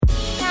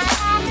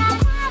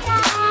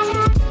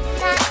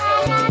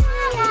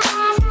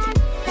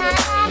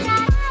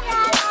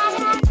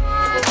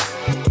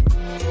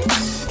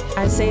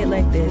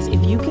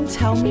you can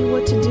tell me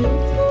what to do,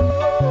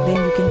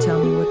 then you can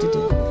tell me what to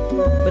do.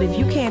 But if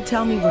you can't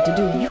tell me what to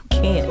do, you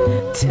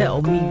can't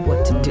tell me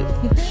what to do.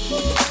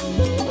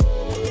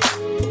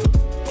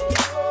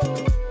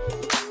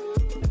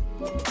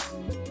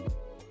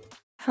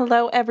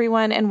 Hello,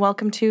 everyone, and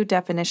welcome to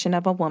Definition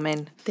of a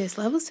Woman. There's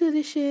levels to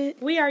this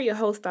shit. We are your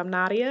hosts. I'm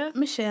Nadia.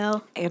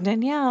 Michelle. And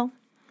Danielle.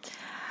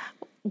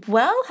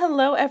 Well,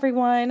 hello,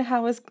 everyone.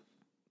 How's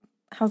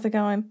it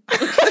going?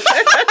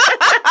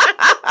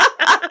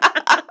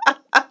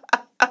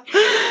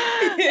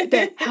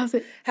 How's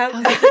it?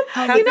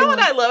 You know what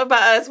I love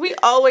about us? We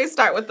always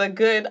start with a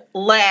good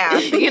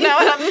laugh. You know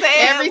what I'm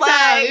saying? Every time.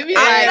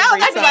 I know.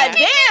 That's like,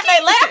 damn,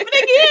 they laughing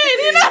again.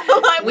 You know,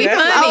 like we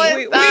funny.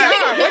 We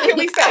are. What can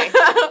we say?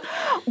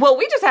 Well,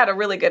 we just had a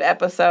really good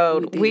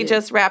episode. We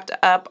just wrapped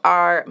up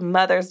our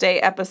Mother's Day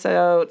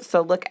episode,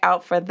 so look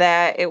out for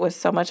that. It was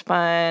so much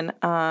fun.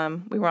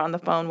 We were on the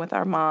phone with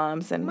our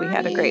moms, and we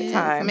had a great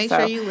time. Make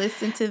sure you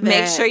listen to that.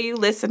 Make sure you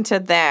listen to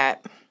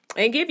that.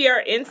 And give your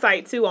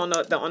insight too on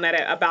that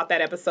about that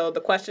episode,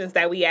 the questions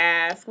that we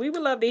asked. We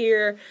would love to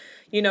hear,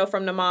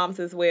 from the moms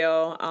as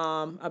well,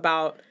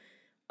 about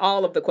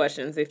all of the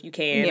questions if you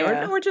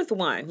can, or just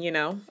one,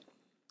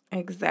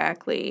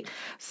 Exactly.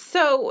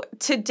 So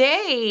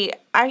today,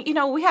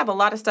 we have a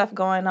lot of stuff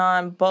going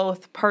on,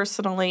 both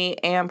personally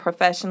and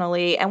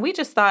professionally, and we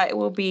just thought it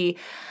would be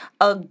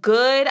a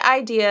good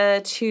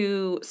idea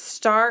to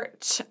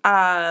start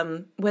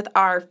with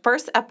our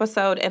first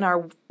episode in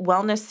our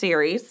wellness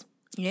series.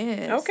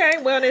 Yes. Okay,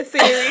 wellness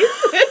series.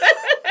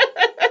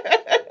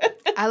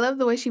 I love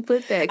the way she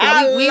put that.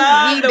 We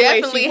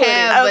definitely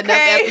have enough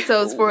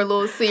episodes for a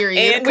little series.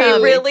 And we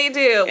really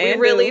do. We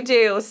really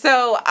do.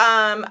 So,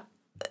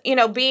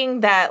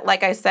 being that,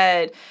 like I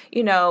said,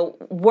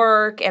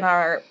 work and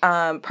our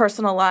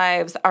personal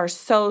lives are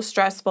so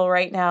stressful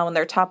right now and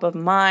they're top of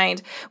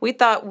mind, we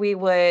thought we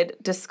would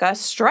discuss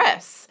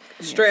stress.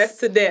 Stressed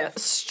to death.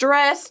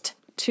 Stressed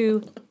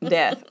to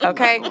death,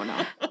 okay?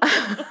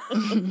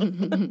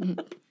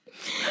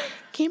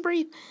 Can't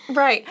breathe.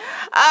 Right.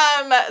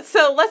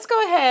 So let's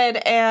go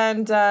ahead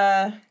and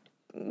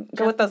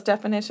go with those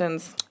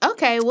definitions.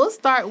 Okay, we'll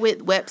start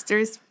with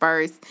Webster's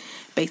first.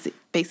 Basic.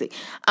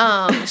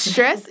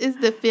 Stress is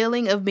the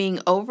feeling of being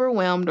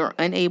overwhelmed or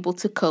unable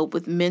to cope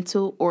with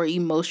mental or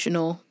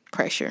emotional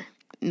pressure.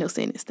 No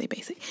saying it, stay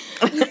basic.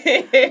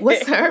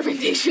 What's the Urban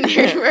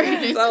Dictionary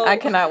version? I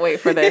cannot wait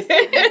for this.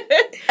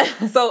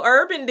 So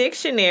Urban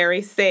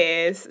Dictionary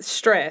says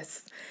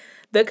stress,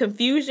 the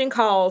confusion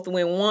caused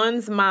when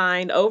one's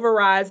mind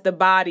overrides the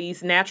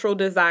body's natural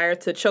desire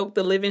to choke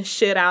the living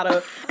shit out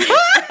of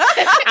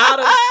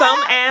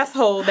some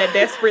asshole that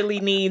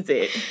desperately needs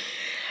it.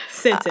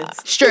 Sentence.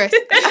 Stress.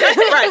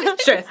 Right,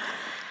 stress.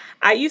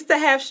 I used to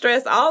have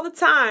stress all the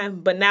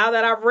time, but now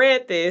that I've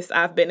read this,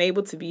 I've been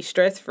able to be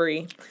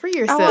stress-free. Free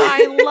yourself. Oh,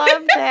 I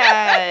love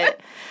that.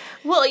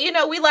 Well,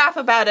 we laugh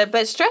about it,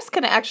 but stress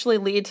can actually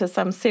lead to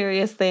some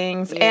serious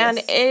things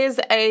and is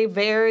a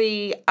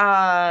very,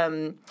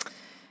 I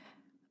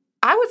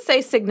would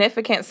say,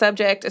 significant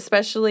subject,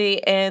 especially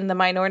in the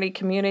minority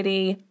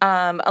community.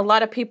 A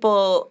lot of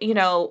people,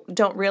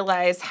 don't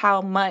realize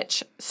how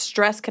much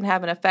stress can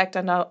have an effect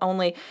on not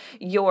only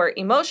your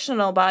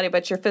emotional body,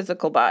 but your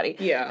physical body.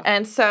 Yeah.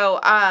 And so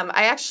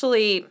I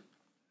actually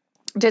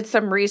did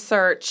some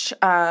research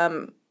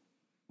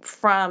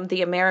from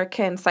the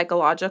American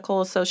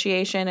Psychological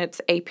Association.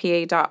 It's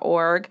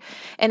apa.org.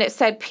 And it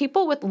said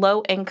people with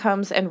low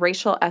incomes and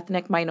racial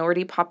ethnic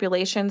minority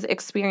populations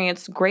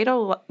experience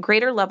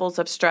greater levels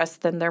of stress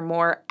than their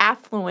more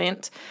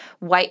affluent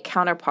white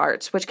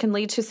counterparts, which can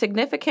lead to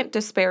significant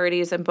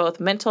disparities in both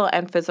mental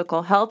and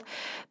physical health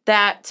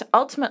that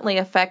ultimately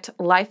affect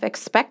life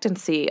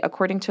expectancy,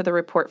 according to the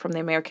report from the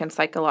American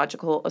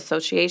Psychological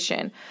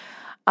Association.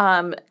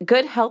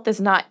 Good health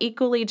is not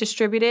equally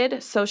distributed.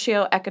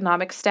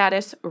 Socioeconomic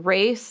status,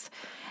 race,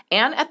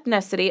 and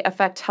ethnicity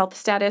affect health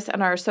status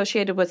and are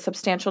associated with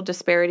substantial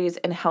disparities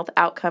in health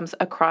outcomes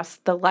across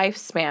the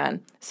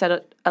lifespan,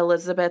 said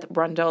Elizabeth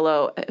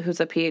Brondolo,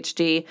 who's a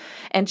PhD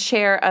and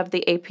chair of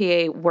the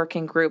APA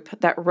working group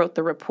that wrote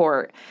the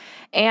report.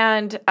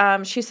 And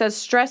she says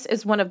stress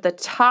is one of the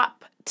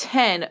top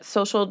 10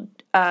 social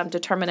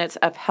determinants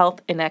of health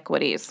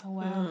inequities. Oh,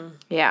 wow.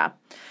 Yeah.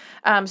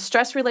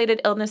 Stress-related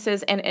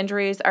illnesses and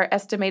injuries are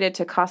estimated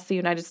to cost the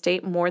United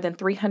States more than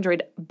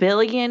 $300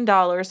 billion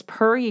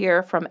per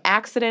year from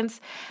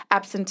accidents,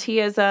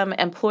 absenteeism,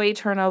 employee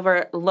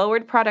turnover,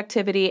 lowered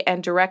productivity,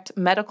 and direct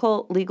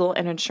medical, legal,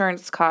 and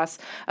insurance costs,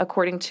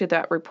 according to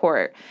that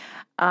report.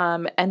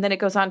 And then it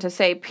goes on to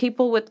say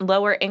people with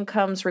lower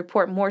incomes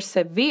report more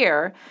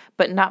severe,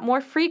 but not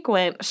more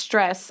frequent,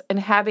 stress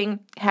and having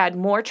had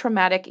more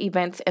traumatic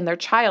events in their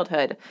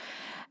childhood.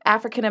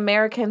 African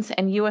Americans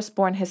and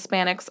U.S.-born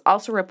Hispanics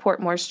also report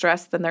more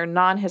stress than their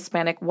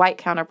non-Hispanic white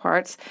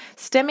counterparts,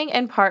 stemming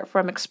in part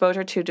from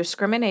exposure to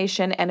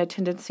discrimination and a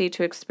tendency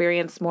to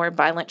experience more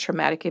violent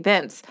traumatic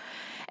events.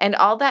 And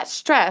all that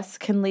stress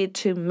can lead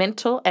to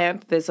mental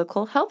and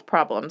physical health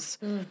problems.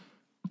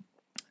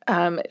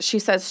 She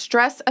says,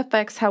 stress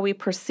affects how we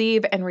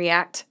perceive and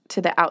react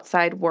to the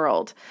outside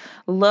world.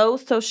 Low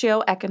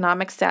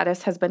socioeconomic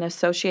status has been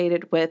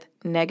associated with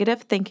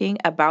negative thinking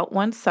about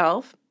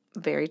oneself,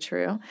 very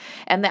true,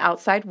 and the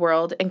outside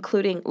world,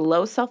 including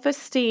low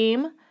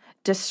self-esteem,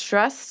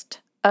 distrust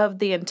of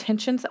the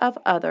intentions of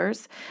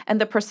others,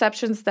 and the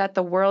perceptions that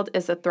the world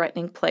is a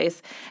threatening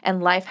place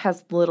and life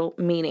has little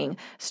meaning.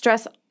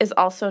 Stress is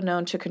also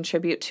known to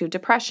contribute to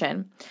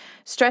depression.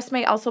 Stress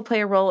may also play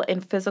a role in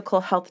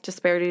physical health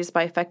disparities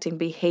by affecting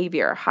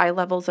behavior. High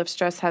levels of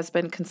stress has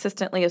been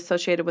consistently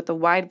associated with a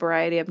wide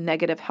variety of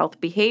negative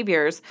health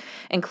behaviors,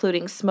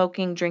 including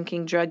smoking,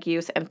 drinking, drug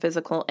use, and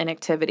physical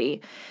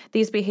inactivity.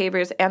 These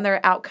behaviors and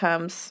their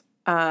outcomes,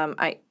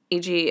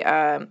 e.g.,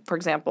 for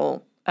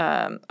example,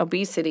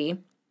 obesity,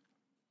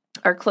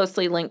 are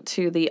closely linked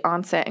to the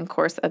onset and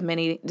course of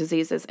many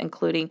diseases,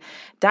 including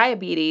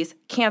diabetes,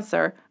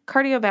 cancer,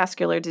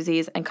 cardiovascular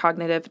disease, and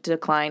cognitive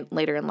decline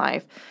later in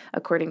life,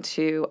 according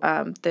to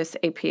this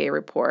APA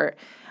report.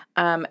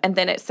 And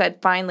then it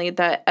said finally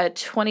that a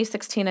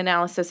 2016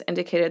 analysis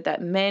indicated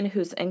that men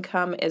whose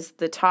income is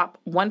the top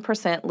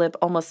 1% live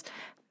almost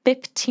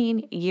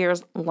 15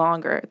 years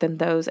longer than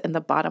those in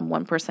the bottom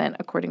 1%,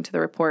 according to the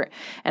report.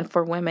 And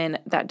for women,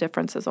 that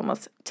difference is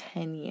almost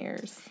 10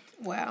 years.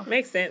 Wow.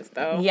 Makes sense,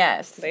 though.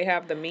 Yes. They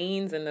have the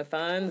means and the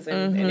funds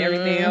and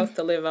everything else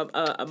to live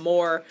a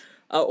more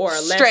or a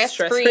less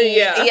stress-free.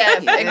 Yeah.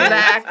 Yes,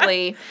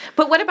 exactly.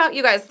 But what about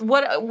you guys?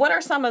 What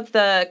are some of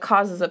the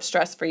causes of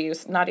stress for you?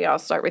 Nadia, I'll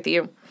start with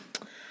you.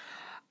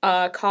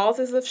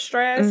 Causes of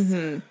stress?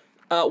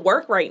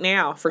 Work right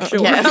now, for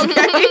sure. Yes.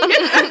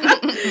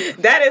 Okay?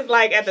 That is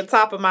like at the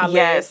top of my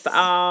Yes. list.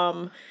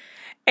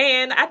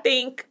 And I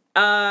think...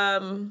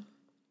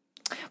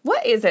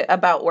 What is it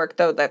about work,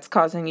 though, that's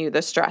causing you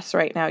the stress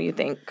right now, you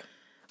think?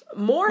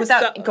 More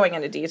Without going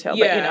into detail,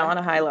 but, on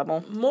a high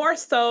level. More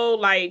so,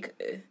 like...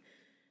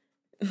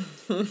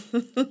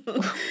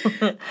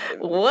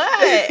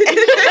 What?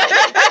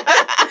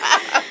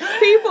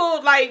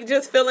 People like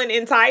just feeling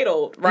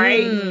entitled,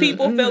 right?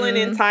 People feeling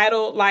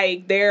entitled,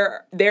 like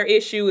their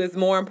issue is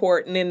more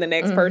important than the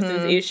next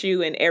person's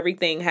issue, and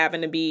everything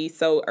having to be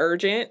so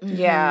urgent.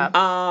 Yeah.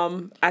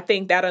 I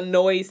think that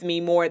annoys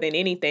me more than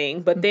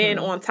anything. But then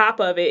on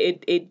top of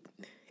it,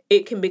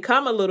 it can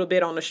become a little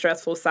bit on the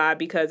stressful side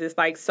because it's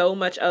like so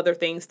much other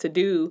things to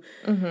do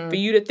for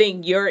you to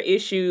think your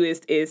issue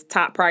is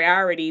top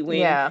priority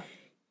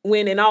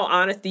when in all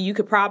honesty, you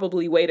could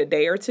probably wait a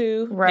day or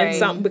two.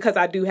 Right. And because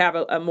I do have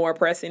a more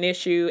pressing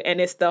issue, and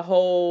it's the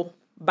whole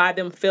by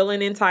them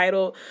feeling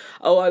entitled.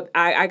 Oh,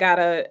 I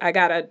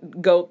gotta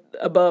go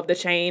above the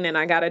chain, and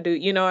I gotta do.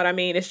 You know what I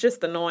mean? It's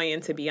just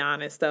annoying, to be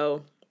honest.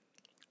 So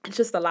it's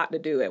just a lot to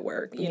do at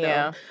work. You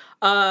know.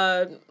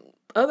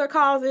 Other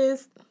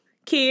causes.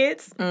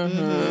 Kids,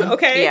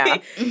 okay? Yeah.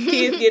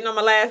 Kids getting on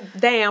my last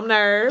damn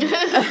nerve,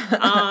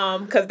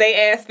 because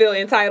they ass feel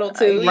entitled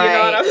to, you know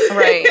what I'm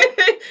saying? Right.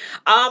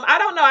 I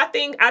don't know. I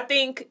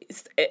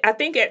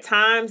think at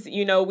times,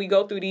 we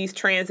go through these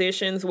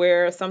transitions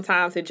where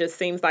sometimes it just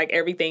seems like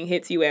everything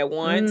hits you at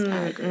once.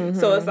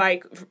 So it's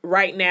like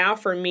right now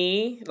for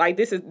me, like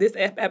this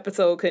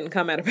episode couldn't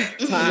come at a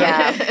better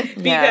time,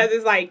 because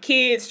it's like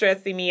kids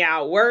stressing me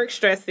out, work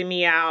stressing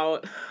me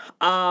out.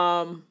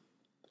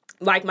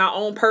 Like my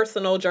own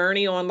personal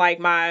journey on like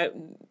my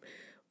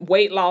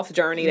weight loss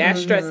journey, that's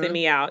stressing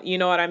me out. You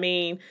know what I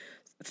mean?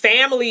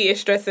 Family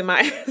is stressing my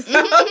ass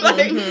out.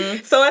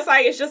 So it's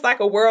like, it's just like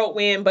a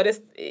whirlwind, but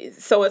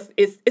it's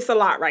a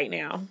lot right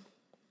now.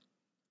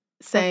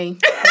 Same.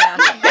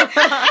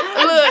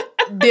 Look,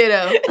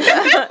 ditto.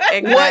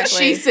 Exactly. What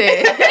she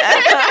said.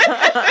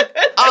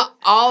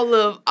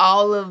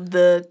 all of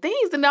the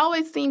things, and it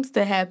always seems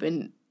to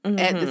happen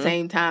at the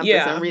same time for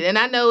some reason. And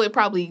I know it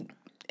probably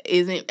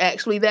isn't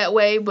actually that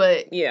way,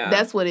 but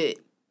that's what it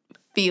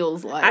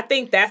feels like. I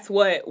think that's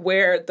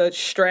where the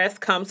stress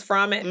comes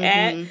from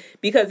at,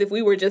 because if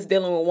we were just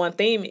dealing with one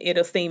thing,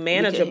 it'll seem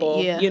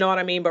manageable. You know what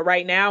I mean? But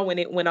right now,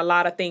 when a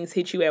lot of things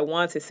hit you at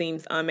once, it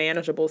seems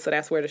unmanageable. So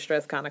that's where the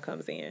stress kind of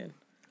comes in.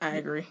 I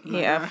agree.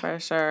 Yeah, for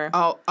sure.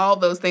 All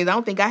those things. I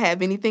don't think I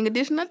have anything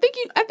additional. I think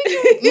you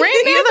ran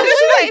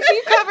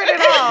You covered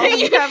it all.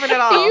 You covered it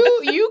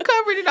all. You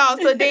covered it all.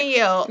 So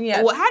Danielle,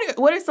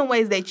 what are some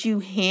ways that you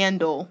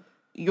handle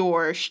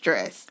your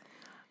stress?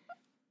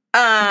 Good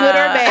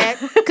or bad?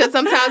 Because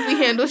sometimes we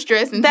handle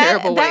stress in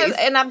terrible ways.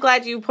 And I'm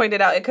glad you pointed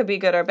out it could be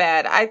good or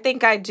bad. I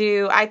think I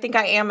do. I think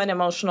I am an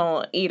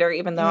emotional eater,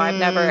 even though I've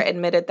never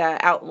admitted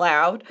that out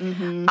loud.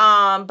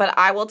 But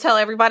I will tell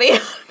everybody.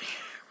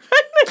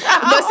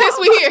 But since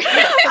we're here,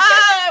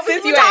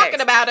 since we're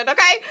talking about it,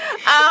 okay?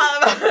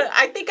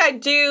 I think I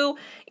do.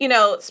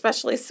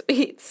 Especially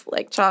sweets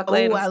like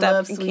chocolate and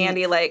stuff, and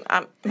candy. Like,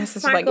 my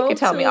sister's like, you can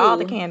tell me all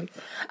the candy.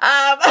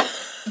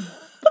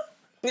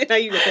 You can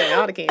tell me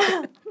all the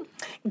candy.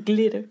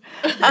 Glitter.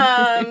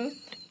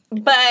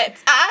 But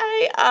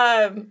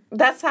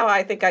that's how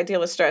I think I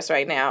deal with stress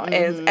right now.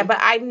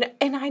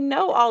 I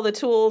know all the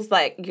tools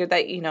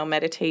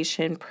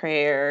meditation,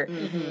 prayer.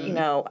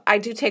 I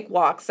do take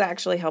walks. That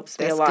actually helps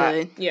me a lot.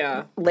 Good.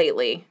 Yeah.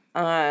 Lately,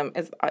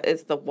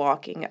 is the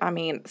walking. I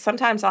mean,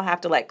 sometimes I'll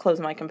have to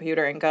close my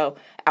computer and go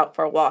out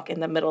for a walk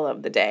in the middle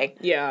of the day.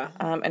 Yeah.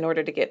 In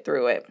order to get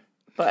through it.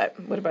 But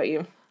what about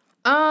you?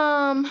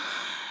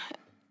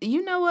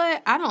 You know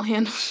what? I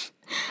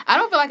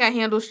don't feel like I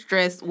handle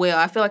stress well.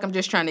 I feel like I'm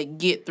just trying to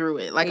get through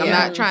it. I'm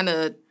not trying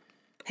to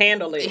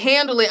handle it.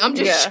 I'm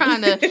just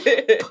trying to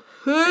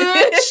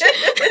push.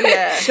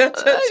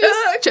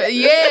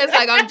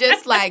 I'm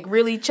just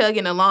really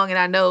chugging along. And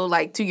I know,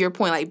 to your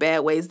point, bad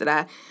ways that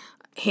I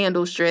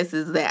handle stress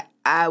is that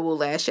I will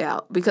lash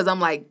out because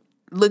I'm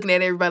looking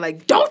at everybody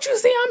don't you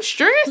see I'm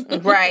stressed?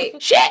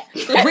 Right. Shit.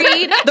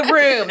 Read the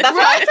room. That's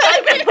what I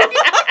tell people.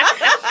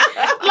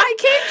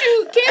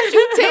 Can't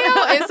you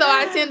tell? And so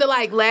I tend to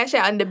lash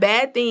out. And the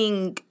bad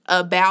thing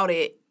about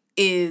it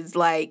is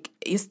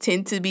it's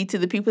tend to be to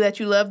the people that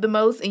you love the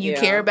most and you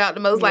care about the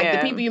most. The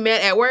people you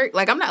met at work,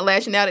 I'm not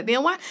lashing out at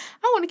them. Why?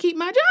 I want to keep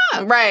my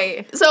job.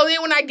 Right. So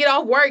then when I get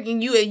off work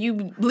and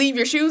you leave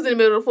your shoes in the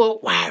middle of the floor,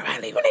 why am I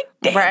leaving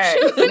they damn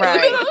shoes in the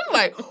middle?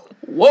 I'm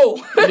whoa.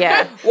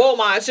 Yeah. Whoa,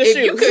 Ma, it's your shoes.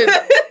 You could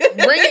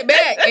bring it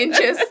back and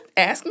just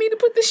ask me to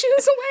put the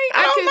shoes away.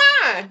 I don't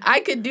mind. I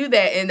could do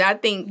that. And I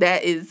think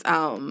that is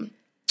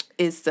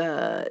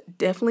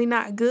definitely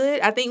not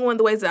good. I think one of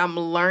the ways that I'm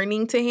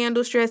learning to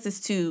handle stress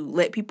is to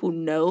let people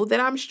know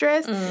that I'm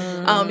stressed.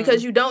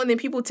 Because you don't, and then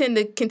people tend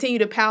to continue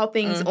to pile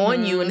things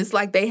on you. And it's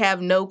they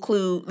have no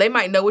clue. They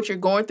might know what you're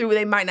going through, but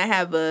they might not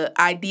have an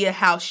idea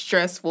how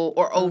stressful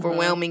or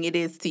overwhelming it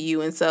is to you.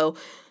 And so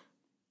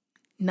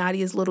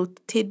Nadia's little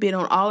tidbit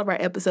on all of our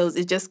episodes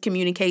is just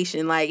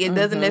communication. It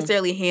doesn't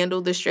necessarily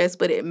handle the stress,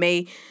 but it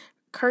may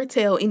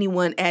curtail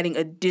anyone adding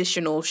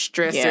additional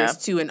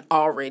stressors to an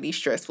already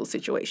stressful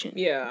situation.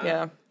 Yeah.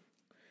 Yeah.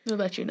 What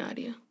about you,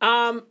 Nadia?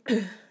 I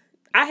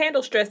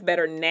handle stress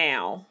better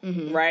now,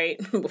 right?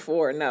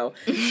 Before, no.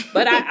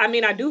 But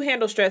I do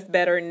handle stress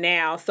better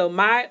now. So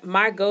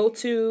my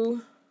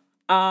go-to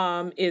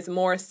is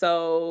more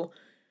so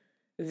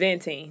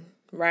venting.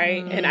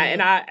 Right. And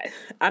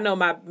I know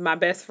my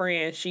best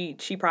friend, she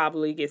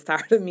probably gets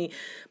tired of me,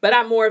 but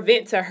I more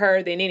vent to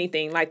her than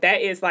anything.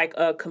 That is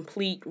a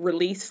complete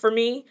release for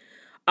me.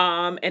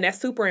 And that's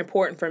super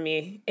important for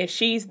me. And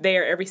she's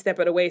there every step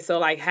of the way.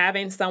 So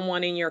having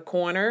someone in your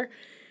corner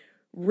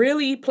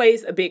really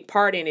plays a big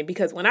part in it,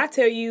 because when I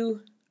tell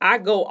you I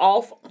go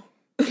off,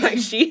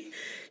 she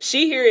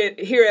hear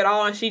it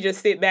all and she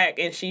just sit back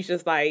and she's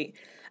just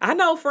I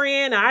know,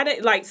 friend. I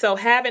didn't so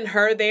having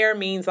her there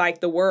means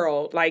the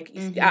world. I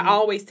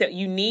always tell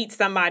you need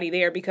somebody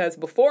there, because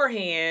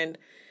beforehand,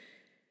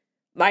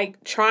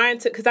 trying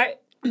to, because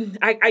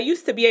I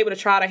used to be able to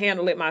try to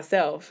handle it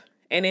myself,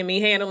 and in me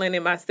handling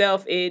it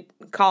myself, it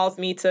caused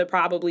me to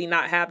probably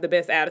not have the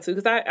best attitude,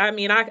 because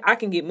I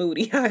can get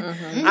moody.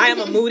 I am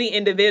a moody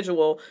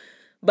individual.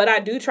 But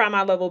I do try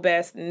my level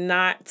best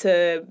not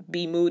to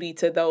be moody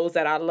to those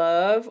that I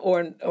love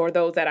or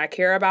those that I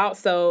care about.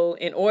 So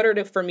in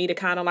order for me to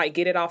kind of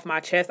get it off my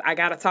chest, I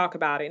got to talk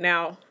about it.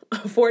 Now,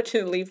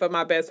 unfortunately for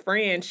my best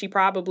friend,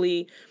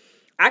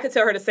 I could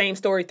tell her the same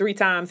story 3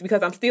 times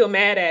because I'm still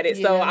mad at it.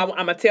 Yeah. So I'm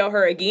going to tell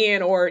her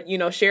again or,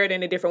 share it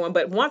in a different one.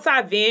 But once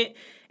I vent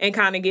and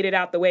kind of get it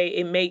out the way,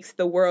 it makes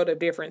the world of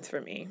difference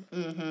for me.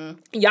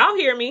 Y'all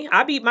hear me?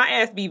 My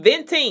ass be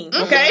venting,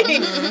 okay?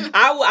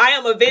 I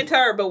am a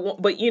venter, but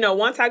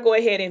once I go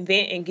ahead and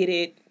vent and get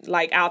it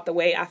out the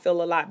way, I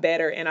feel a lot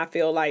better, and I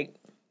feel like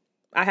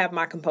I have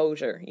my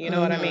composure. You know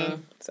what I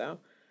mean? So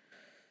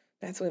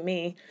that's with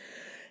me.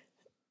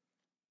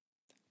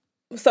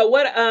 So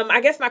what, I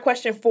guess my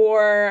question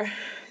for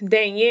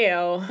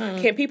Danielle,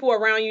 can people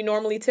around you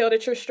normally tell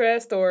that you're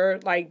stressed, or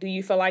do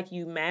you feel like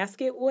you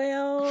mask it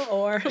well,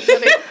 or?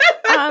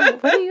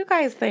 What do you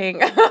guys think?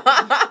 Well,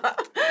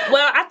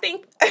 I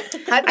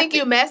think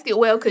you mask it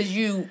well because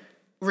you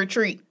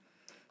retreat.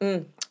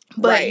 But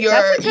right.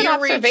 your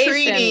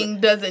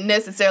retreating doesn't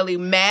necessarily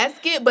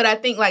mask it, but I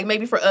think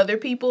maybe for other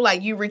people,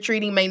 you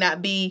retreating may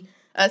not be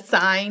a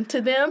sign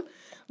to them,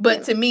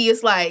 but to me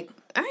it's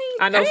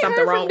I know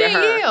something wrong with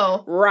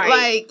her.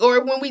 Right.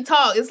 Or when we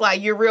talk, it's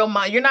you're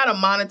you're not a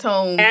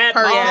monotone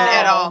person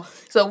at all.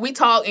 So we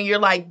talk and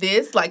you're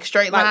this,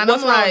 straight line.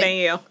 What's wrong,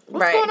 Danielle?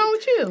 What's going on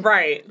with you?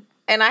 Right.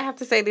 And I have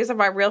to say, these are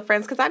my real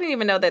friends, because I didn't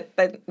even know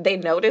that they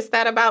noticed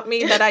that about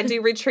me, that I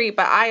do retreat,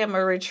 but I am a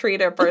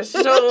retreater for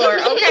sure.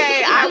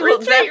 Okay, I will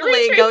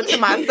definitely go to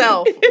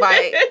myself.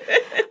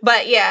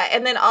 But yeah,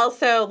 and then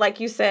also, like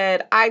you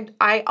said,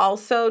 I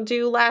also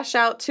do lash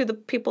out to the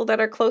people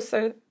that are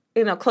closest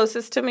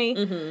to me.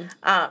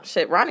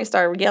 Ronnie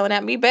started yelling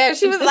at me bad.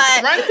 She was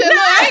like, Ronnie said, "No,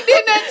 I ain't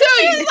did that to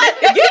you." She was like,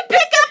 "You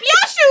pick up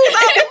your shoes."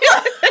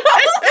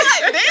 I was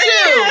like,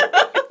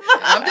 "Damn."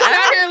 I'm just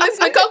out here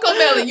listening to Coco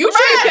Melon. You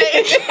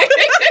tripping.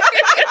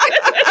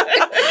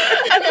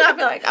 And then I'd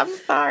be like, like, I'm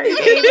sorry,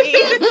 baby.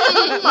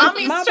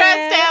 Mommy's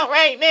stressed out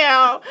right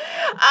now.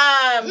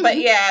 But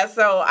yeah,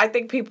 so I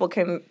think people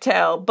can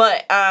tell.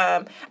 But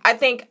I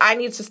think I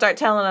need to start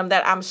telling them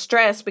that I'm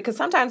stressed because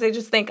sometimes they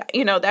just think,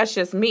 that's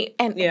just me.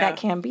 And that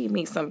can be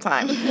me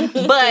sometimes.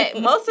 But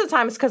most of the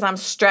time it's because I'm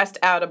stressed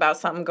out about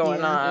something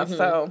going on. Mm-hmm.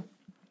 So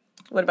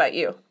what about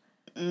you?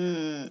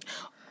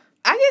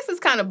 I guess it's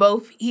kind of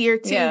both here,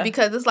 too,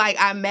 because it's like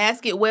I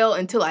mask it well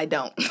until I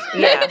don't.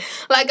 Yeah.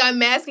 Like, I'm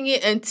masking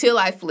it until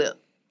I flip.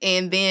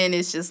 And then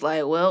it's just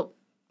like, well,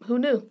 who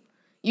knew?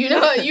 You know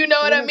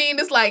what I mean?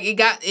 It's like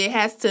it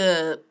has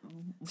to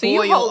so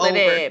you hold it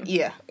in.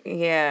 Yeah.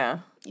 Yeah.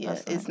 Yeah,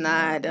 it's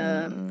not...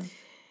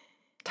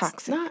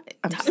 toxic.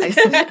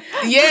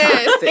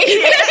 Yes.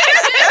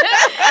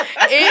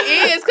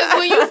 It is, because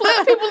when you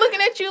flip, people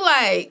looking at you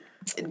like...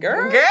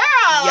 Girl.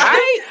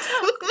 Yikes.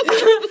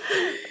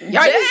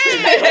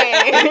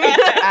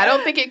 I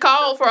don't think it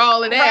called for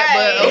all of that,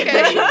 but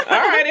okay.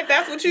 All right, if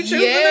that's what you choose to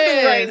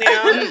do right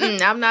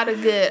now. I'm not a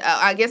good,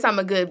 I guess I'm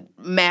a good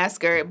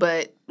masker,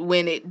 but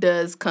when it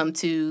does come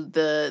to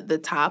the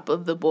top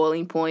of the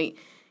boiling point,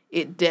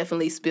 it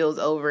definitely spills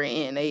over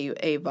in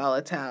a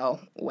volatile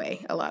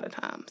way a lot of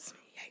times.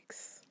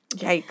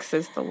 Yikes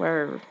is the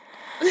word.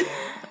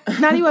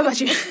 Nadi, what about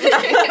you?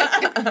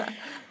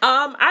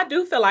 I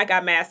do feel like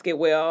I mask it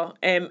well,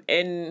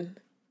 and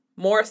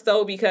more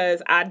so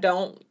because I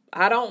don't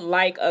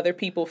like other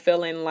people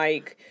feeling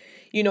like,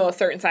 a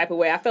certain type of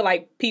way. I feel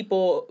like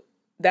people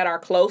that are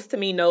close to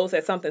me knows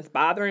that something's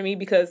bothering me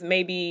because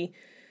maybe,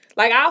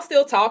 like, I'll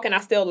still talk and I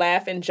still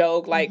laugh and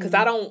joke, like, because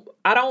I don't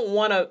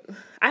want to.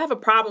 I have a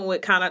problem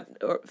with kind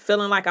of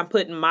feeling like I'm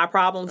putting my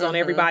problems on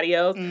everybody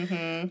else.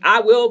 Mm-hmm. I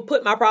will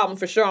put my problem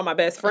for sure on my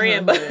best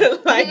friend,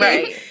 but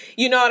like,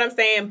 you know what I'm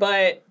saying?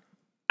 But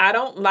I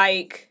don't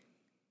like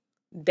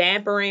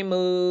dampering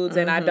moods,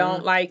 and I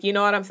don't like, you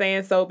know what I'm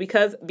saying? So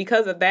because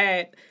of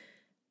that,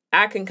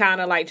 I can kind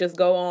of like just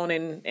go on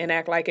and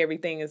act like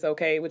everything is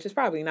okay, which is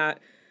probably not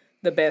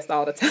the best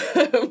all the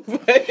time.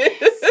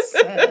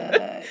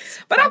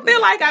 But I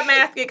feel like I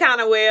mask it kind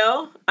of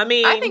well. I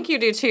mean, I think you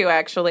do too,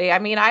 actually. I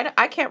mean,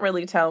 I can't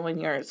really tell when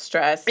you're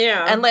stressed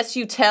unless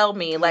you tell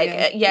me.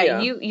 Like,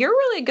 you're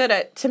really good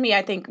at, to me,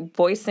 I think,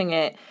 voicing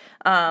it.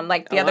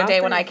 Like the other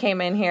day when I came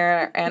in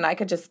here and I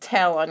could just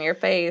tell on your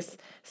face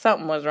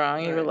something was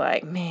wrong. You were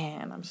like,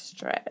 man, I'm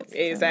stressed.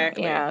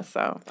 Exactly. Yeah,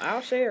 so.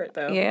 I'll share it,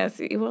 though. Yes,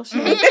 you will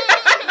share it.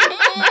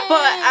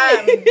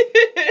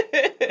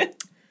 But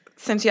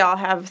since y'all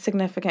have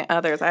significant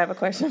others, I have a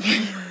question for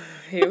you.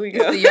 Here we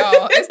go.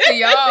 It's the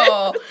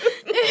y'all.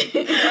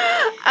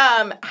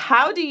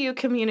 How do you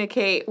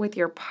communicate with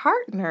your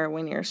partner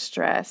when you're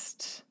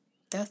stressed?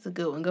 That's a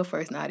good one. Go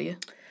first, Nadia.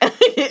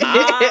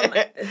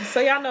 So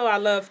y'all know I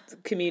love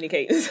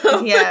communicating.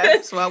 So.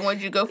 Yeah, so I want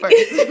you to go first.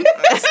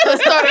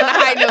 Let's start on a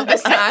high note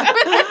this time.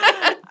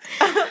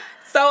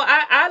 So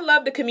I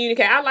love to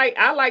communicate.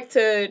 I like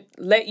to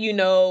let you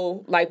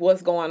know like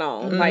what's going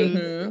on, like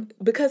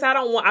because I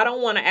don't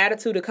want an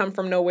attitude to come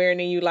from nowhere and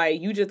then you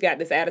like you just got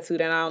this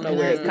attitude and I don't know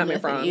where it's coming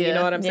from. Yeah. You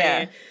know what I'm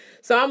saying?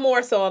 So I'm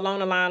more so along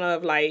the line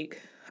of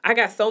like I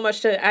got so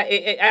much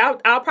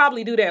I'll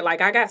probably do that.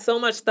 Like I got so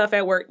much stuff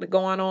at work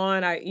going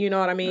on. You know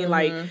what I mean?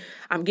 Like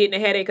I'm getting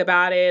a headache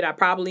about it. I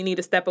probably need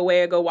to step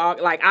away or go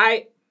walk. Like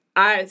I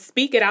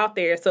speak it out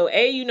there. So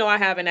I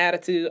have an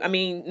attitude. I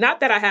mean, not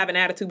that I have an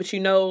attitude, but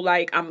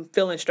like I'm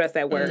feeling stressed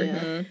at work.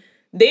 Mm-hmm.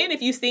 Then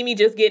if you see me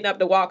just getting up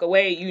to walk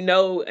away,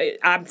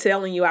 I'm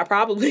telling you I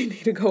probably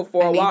need to go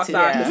for a walk so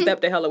I can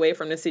step the hell away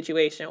from the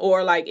situation.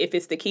 Or like if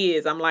it's the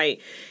kids, I'm like,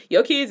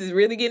 your kids is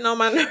really getting on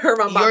my nerve.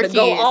 I'm about to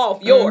go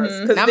off yours.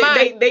 Because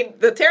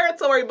the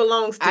territory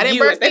belongs to you. I didn't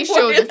birth these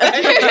children.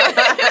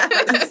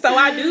 So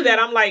I do that.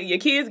 I'm like, your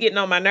kid's getting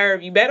on my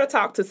nerve. You better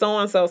talk to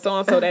so-and-so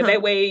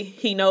that way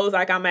he knows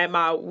like I'm at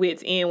my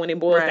wit's end when it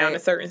boils down to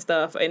certain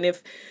stuff. And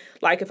if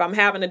I'm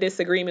having a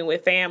disagreement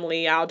with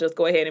family, I'll just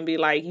go ahead and be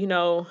like,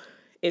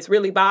 it's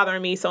really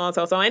bothering me,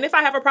 so-and-so. And if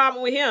I have a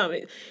problem with him,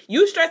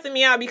 you stressing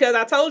me out because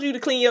I told you to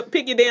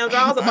pick your damn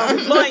drawers up on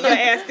the floor and your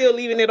ass still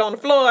leaving it on the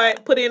floor,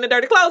 put it in the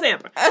dirty clothes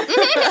hamper.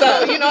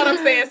 So, you know what I'm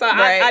saying? So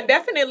I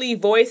definitely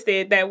voiced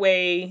it that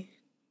way.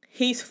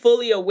 He's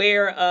fully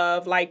aware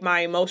of, like,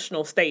 my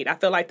emotional state. I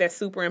feel like that's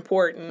super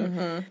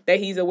important that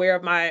he's aware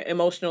of my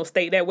emotional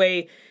state. That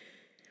way,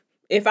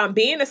 if I'm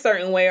being a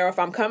certain way or if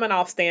I'm coming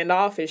off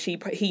standoffish,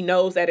 he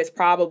knows that it's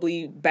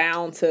probably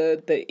bound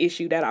to the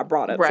issue that I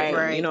brought up to him.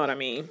 Right. You know what I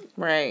mean?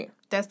 Right.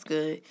 That's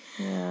good.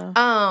 Yeah.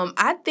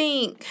 I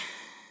think...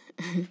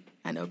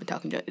 I know I've been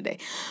talking junk today.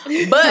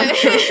 But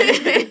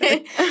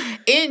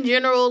in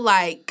general,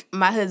 like,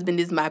 my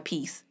husband is my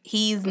peace.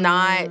 He's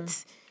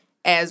not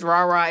as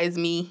rah-rah as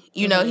me.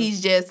 You know,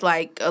 he's just,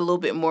 like, a little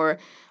bit more...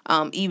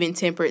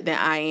 even-tempered than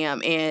I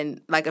am. And,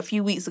 like, a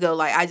few weeks ago,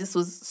 like, I just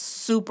was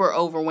super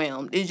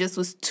overwhelmed. It just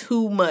was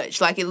too much.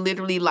 Like, it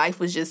literally, life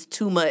was just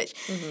too much.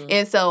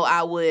 And so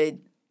I would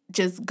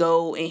just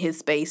go in his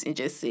space and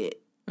just sit.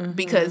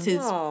 because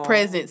his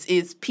presence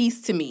is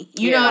peace to me.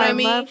 You Yeah, know what I I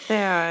mean? love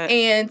that.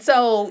 And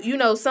so,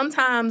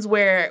 sometimes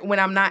when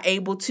I'm not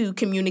able to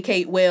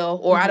communicate well,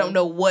 or I don't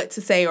know what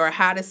to say or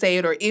how to say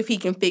it, or if he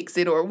can fix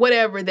it or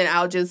whatever, then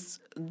I'll just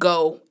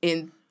go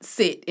and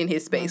sit in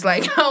his space.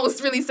 Like, I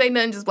don't really say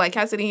nothing, just like,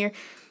 can I sit in here?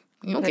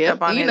 You don't Pick care,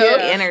 up on you his know?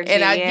 energy,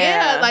 And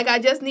yeah. like, I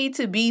just need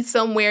to be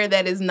somewhere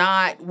that is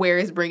not where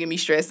it's bringing me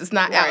stress. It's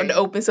not out in the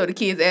open so the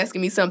kid's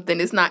asking me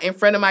something. It's not in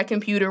front of my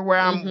computer where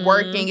I'm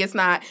working. It's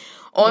not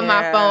on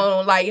my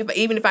phone. Like,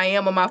 even if I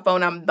am on my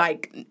phone, I'm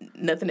like,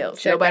 nothing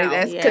else. Nobody's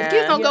asking. Because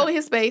kids don't go in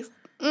his space.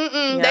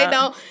 They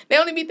don't. They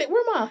only be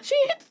where mom? She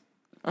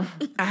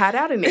I hide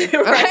out in there.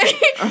 Right?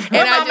 And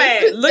I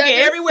just looking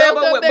everywhere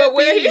but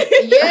where he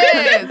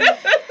Yes.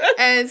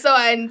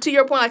 And to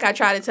your point, like, I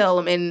try to tell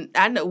him, and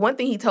I know one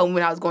thing he told me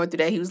when I was going through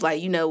that, he was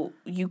like,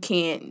 you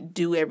can't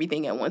do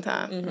everything at one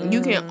time.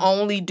 You can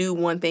only do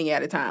one thing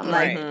at a time.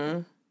 Like,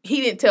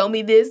 he didn't tell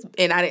me this,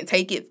 and I didn't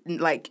take it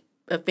like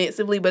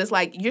offensively, but it's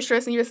like, you're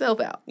stressing yourself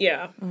out.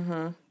 Yeah.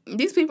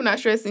 These people not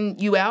stressing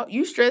you out.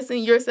 You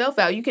stressing yourself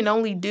out. You can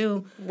only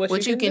do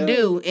what you can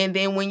do. And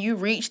then when you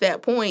reach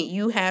that point,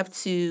 you have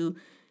to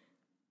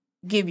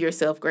give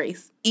yourself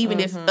grace, even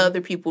if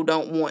other people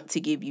don't want to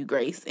give you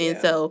grace. And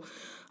so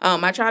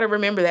I try to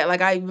remember that.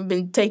 Like, I've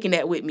been taking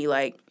that with me,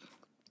 like,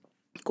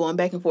 going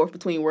back and forth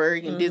between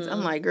work and this.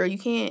 I'm like, girl, you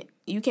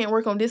can't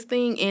work on this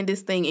thing and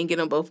get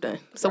them both done.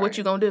 So what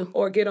you gonna do?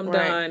 Or get them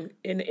done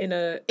in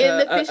a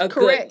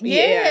correct. Good,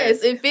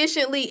 yes,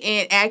 efficiently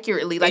and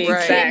accurately. Like, you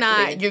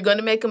cannot. You're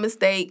gonna make a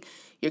mistake.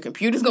 Your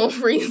computer's gonna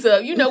freeze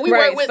up. We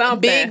work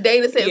with big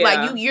data sets. Yeah.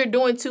 Like, you're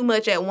doing too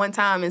much at one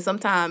time, and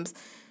sometimes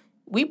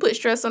we put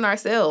stress on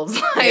ourselves.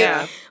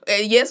 Like,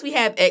 yes, we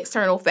have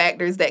external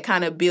factors that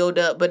kind of build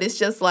up, but it's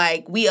just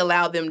like we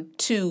allow them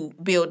to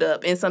build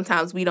up, and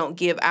sometimes we don't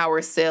give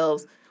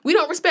ourselves. We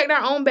don't respect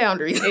our own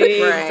boundaries.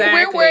 Exactly.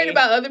 We're worried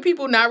about other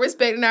people not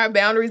respecting our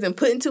boundaries and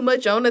putting too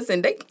much on us,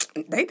 and they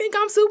think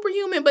I'm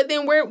superhuman. But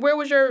then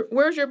where's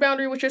your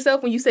boundary with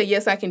yourself when you say,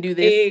 yes, I can do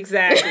this?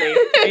 Exactly.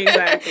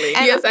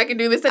 Yes, I can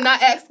do this, and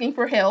not asking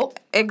for help.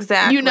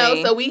 Exactly.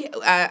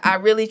 So I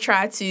really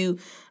try to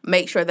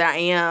make sure that I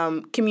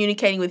am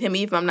communicating with him,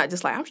 even if I'm not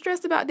just like, I'm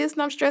stressed about this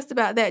and I'm stressed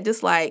about that.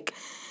 Just like,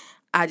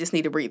 I just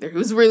need a breather. It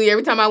was really,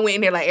 every time I went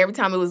in there, like, every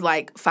time it was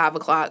like 5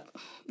 o'clock,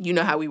 you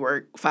know how we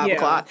work, 5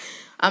 o'clock.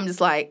 I'm just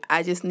like,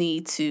 I just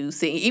need to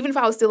sit. Even if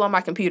I was still on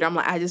my computer, I'm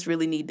like, I just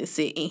really need to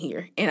sit in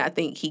here. And I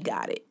think he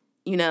got it,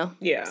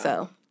 Yeah.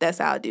 So that's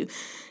how I do.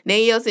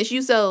 Danielle, since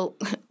you so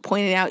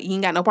pointed out you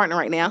ain't got no partner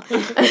right now,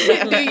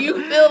 do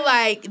you feel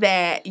like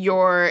that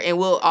and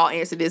we'll all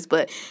answer this,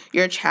 but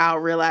your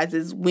child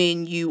realizes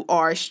when you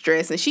are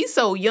stressed? And she's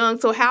so young,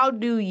 so how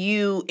do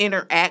you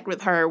interact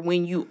with her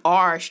when you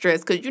are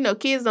stressed? Because,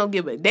 kids don't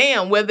give a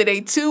damn whether they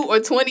 2 or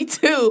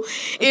 22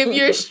 if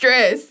you're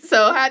stressed.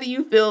 So how do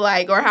you feel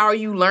like, or how are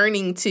you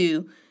learning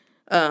to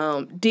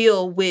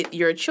deal with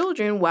your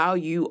children while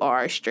you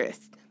are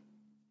stressed?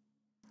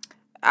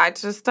 I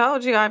just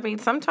told you. I mean,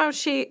 sometimes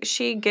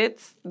she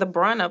gets the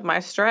brunt of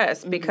my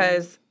stress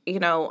because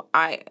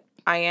I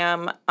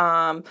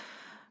am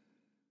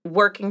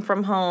working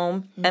from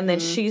home and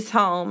then she's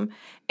home,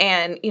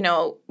 and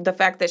the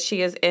fact that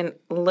she is in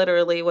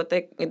literally with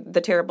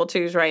the terrible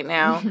twos right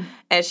now,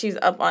 and she's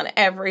up on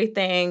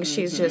everything.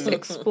 She's just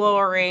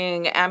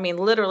exploring. I mean,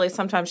 literally,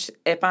 sometimes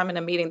if I'm in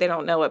a meeting, they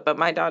don't know it, but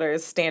my daughter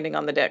is standing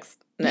on the desk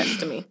next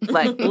to me,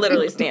 like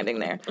literally standing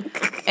there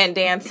and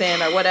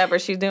dancing or whatever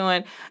she's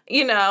doing,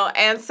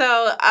 and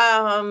so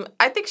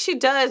I think she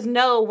does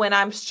know when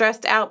I'm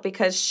stressed out,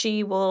 because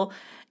she will,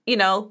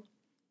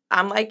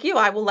 I'm like you,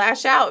 I will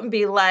lash out and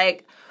be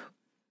like,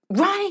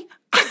 Ronnie,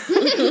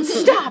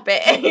 stop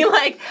it. And you're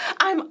like,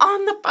 I'm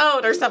on the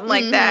phone or something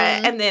like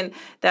that. And then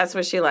that's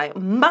when she like,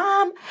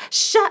 Mom,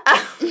 shut up.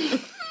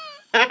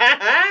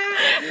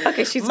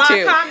 Okay, she's Mom,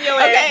 2. calm your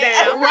ass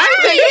down. Ronnie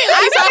said, you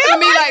ain't talking to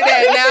me like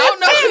that. Now, I don't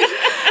know.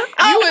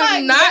 You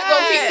is not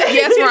going to keep...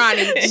 Yes,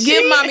 Ronnie.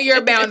 Give mommy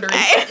your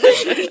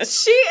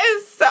boundaries. She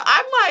is so...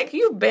 I'm like,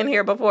 you've been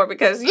here before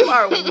because you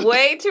are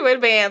way too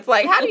advanced.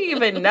 Like, how do you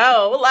even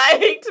know?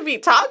 Like, to be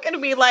talking to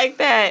me like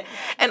that.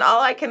 And all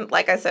I can,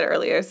 like I said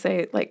earlier,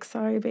 say, like,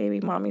 sorry,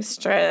 baby, mommy's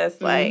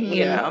stressed. Like,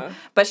 you know.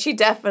 But she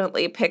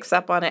definitely picks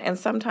up on it. And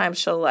sometimes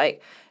she'll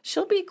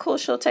be cool.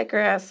 She'll take her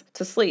ass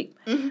to sleep.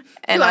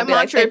 And I'll be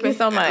like, thank you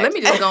so much. Let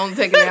me just go and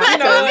take it out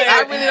because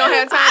I really don't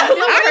have time to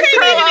do I can't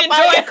even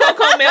enjoy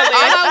Coco Melon.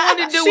 All I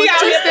wanted to do was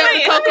 2-step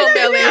with Coco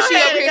Melon. And she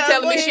up here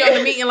telling me she on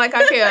the meeting like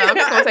I care. I'm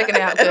just going to take it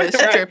out because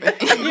she's tripping.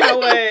 You know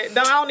what? I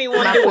don't even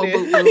want to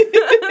do this.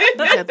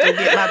 I have to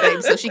get my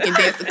baby so she can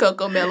dance to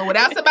Coco Melon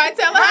without somebody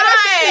telling her that.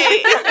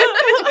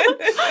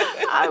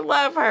 I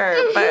love her.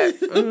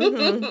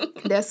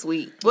 But that's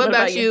sweet. What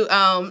about you,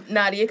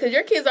 Nadia? Because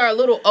your kids are a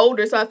little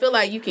older, so I feel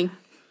like you can,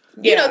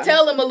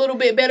 tell them a little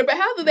bit better. But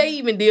how do they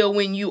even deal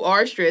when you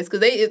are stressed?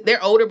 Because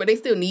they're older, but they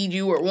still need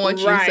you or want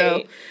you.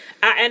 So,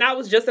 I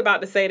was just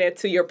about to say that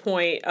to your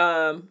point.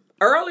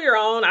 Earlier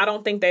on, I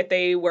don't think that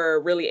they were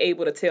really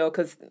able to tell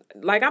because,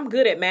 like, I'm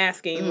good at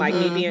masking, like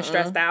me being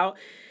stressed out.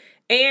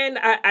 And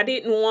I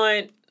didn't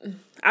want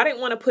I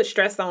didn't want to put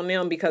stress on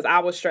them because I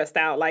was stressed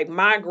out. Like,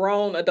 my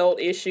grown adult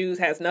issues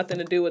has nothing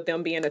to do with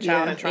them being a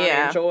child and trying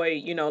to enjoy,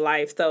 you know,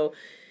 life. So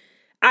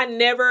I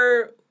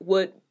never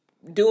would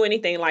do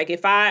anything. Like,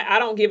 if I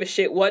don't give a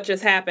shit what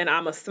just happened,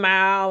 I'm a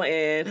smile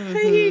and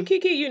hey,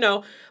 Kiki, you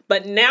know.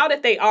 But now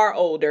that they are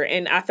older,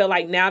 and I feel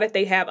like now that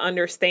they have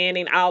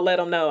understanding, I'll let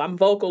them know. I'm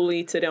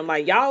vocally to them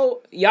like,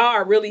 y'all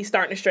are really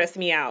starting to stress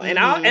me out. And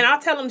I'll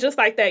tell them just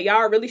like that. Y'all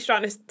are really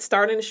starting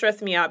to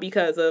stress me out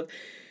because of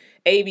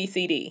A, B,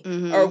 C, D,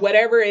 or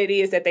whatever it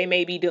is that they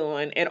may be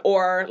doing. And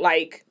or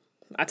like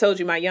I told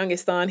you, my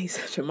youngest son, he's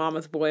such a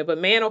mama's boy, but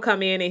man will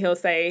come in and he'll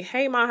say,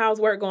 hey, Ma, how's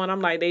work going? I'm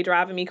like, they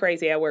driving me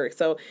crazy at work.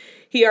 So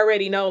he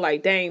already know,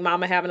 like, dang,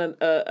 mama having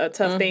a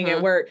tough thing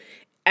at work.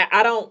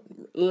 I don't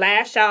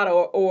lash out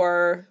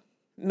or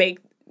make,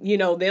 you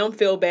know, them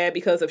feel bad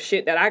because of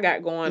shit that I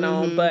got going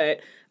on.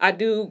 But I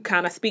do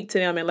kind of speak to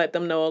them and let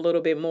them know a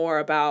little bit more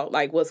about,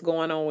 like, what's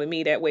going on with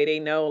me. That way they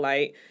know,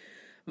 like,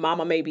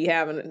 mama may be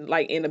having,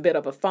 like, in a bit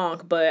of a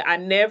funk. But I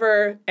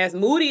never, as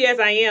moody as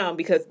I am,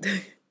 because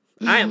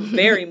I am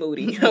very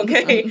moody,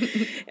 okay?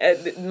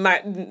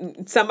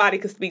 Somebody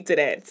could speak to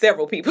that,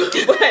 several people.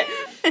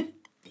 But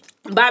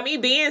by me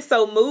being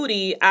so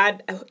moody,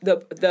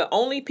 the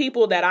only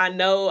people that I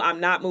know I'm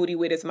not moody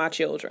with is my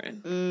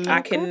children.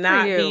 I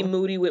cannot be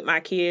moody with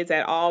my kids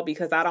at all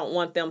because I don't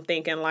want them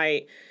thinking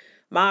like,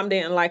 Mom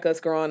didn't like us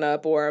growing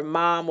up, or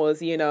Mom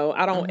was, you know,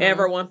 I don't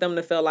ever want them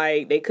to feel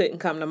like they couldn't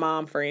come to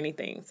Mom for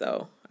anything.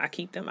 So I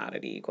keep them out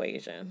of the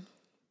equation.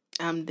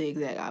 I'm the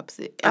exact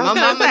opposite. And my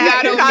mama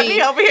got on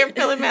me. over here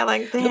feeling bad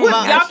like, damn.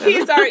 Y'all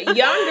kids are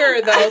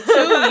younger though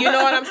too. You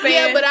know what I'm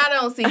saying? Yeah, but I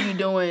don't see you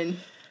doing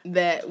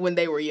that when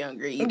they were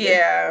younger either.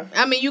 Yeah.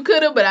 I mean, you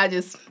could have, but I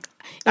just,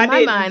 in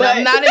my mind, but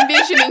I'm not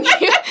envisioning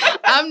you.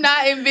 I'm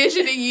not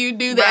envisioning you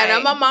do that. Right.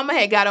 And my mama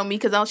had got on me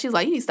because she's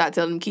like, you need to stop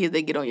telling them kids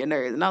they get on your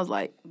nerves. And I was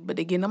like, but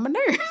they getting on my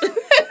nerves.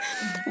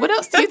 What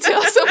else do you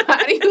tell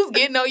somebody who's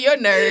getting on your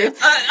nerves?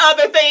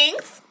 Other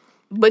things.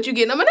 But you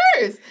getting on my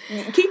nerves.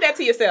 Keep that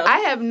to yourself. I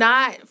have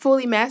not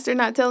fully mastered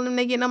not telling them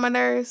they getting on my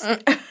nerves.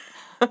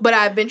 But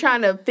I've been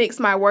trying to fix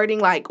my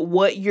wording, like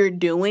what you're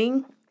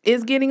doing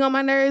is getting on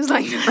my nerves.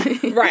 Like,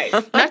 right.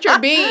 Not your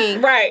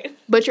being, right,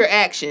 but your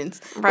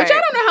actions. Right. Which I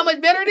don't know how much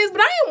better it is,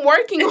 but I am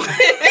working on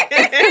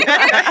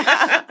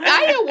it.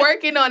 I am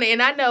working on it.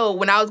 And I know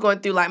when I was going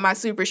through like my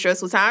super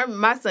stressful time,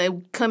 my son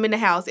would come in the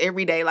house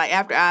every day, like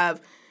after I've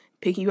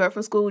picking you up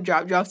from school,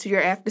 drop you off to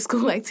your after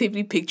school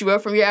activity, picked you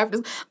up from your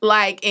after,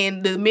 like,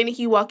 and the minute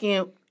he walk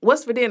in,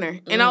 what's for dinner?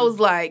 And I was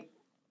like,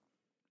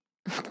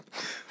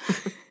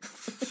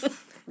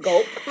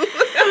 gulp.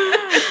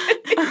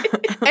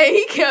 And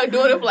he kept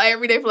doing it for like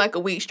every day for like a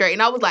week straight.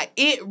 And I was like,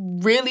 it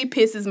really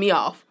pisses me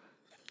off.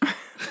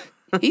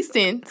 He's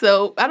 10,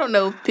 so I don't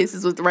know if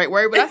pisses was the right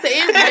word, but I said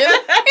it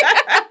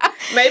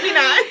really. Maybe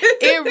not.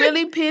 It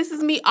really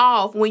pisses me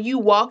off when you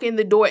walk in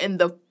the door and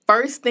the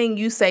first thing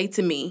you say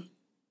to me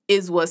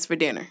is what's for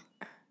dinner.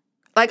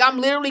 Like, I'm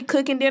literally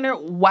cooking dinner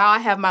while I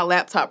have my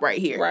laptop right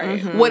here.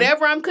 Right.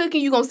 Whatever I'm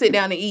cooking, you're going to sit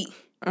down and eat.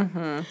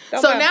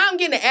 So now I'm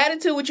getting an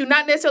attitude with you,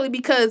 not necessarily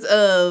because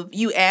of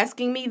you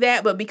asking me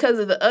that, but because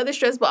of the other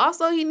stress. But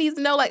also he needs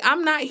to know, like,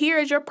 I'm not here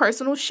as your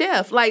personal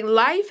chef. Like,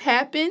 life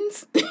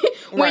happens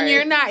when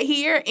you're not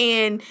here,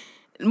 and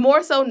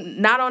more so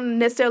not on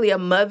necessarily a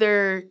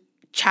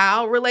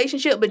mother-child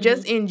relationship, but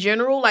just in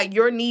general, like,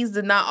 your needs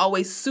do not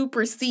always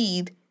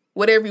supersede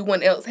what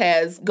everyone else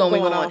has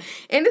going on.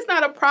 And it's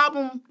not a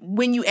problem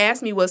when you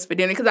ask me what's for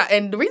dinner.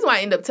 And the reason why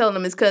I end up telling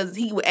him is because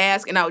he would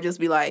ask and I would just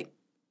be like,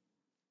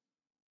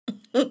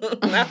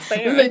 That's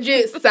fair.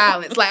 legit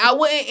silence. Like, I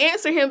wouldn't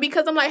answer him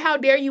because I'm like, how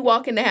dare you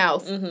walk in the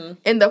house?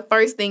 And the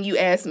first thing you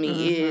ask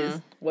me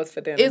is, what's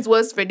for dinner?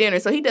 what's for dinner.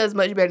 So he does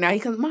much better now. He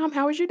comes, Mom,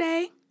 how was your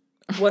day?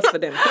 What's for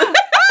dinner?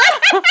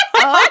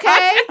 Oh,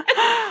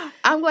 okay.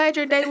 I'm glad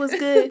your day was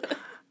good.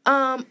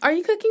 Are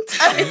you cooking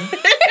today?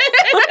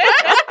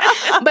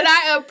 But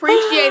I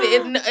appreciate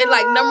it. It.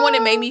 Like, number one,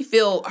 it made me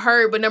feel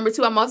heard. But number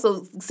two, I'm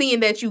also seeing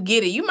that you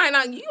get it. You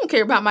don't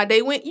care about my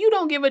day when you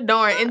don't give a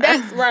darn. And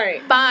that's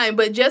right. fine.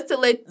 But just to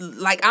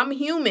like, I'm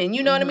human.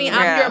 You know what I mean?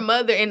 I'm your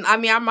mother. And I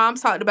mean, our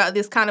moms talked about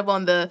this kind of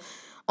on the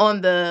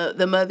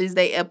Mother's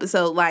Day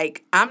episode.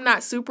 Like, I'm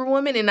not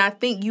Superwoman, and I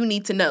think you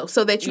need to know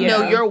so that you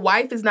know your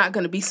wife is not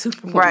going to be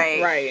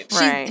Superwoman.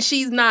 Right.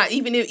 She's not,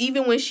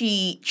 even when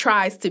she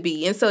tries to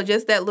be. And so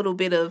just that little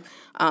bit of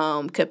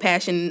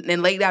compassion.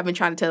 And lately I've been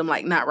trying to tell them,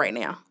 like, not right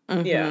now.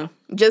 Yeah.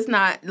 Just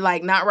not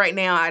right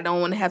now. I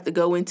don't want to have to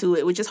go into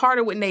it, which is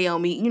harder with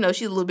Naomi. You know,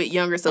 she's a little bit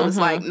younger, so it's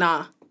like,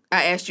 nah.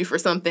 I asked you for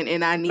something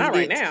and I need not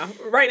right it. now.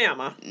 Right now,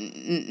 Ma.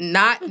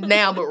 Not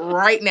now, but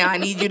right now I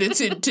need you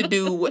to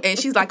do. And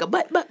she's like,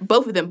 but,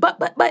 both of them,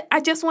 but,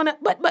 I just want to,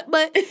 but.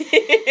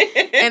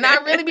 And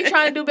I really be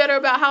trying to do better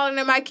about hollering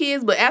at my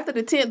kids, but after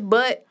the 10th,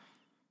 but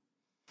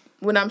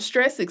when I'm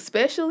stressed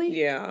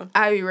especially,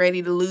 I be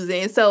ready to lose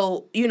it. And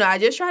so, you know, I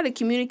just try to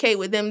communicate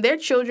with them. They're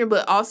children,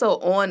 but also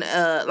on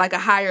like a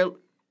higher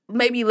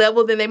maybe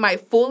level than they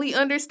might fully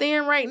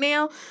understand right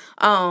now.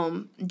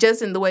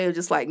 Just in the way of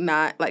just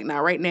not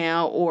right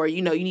now, or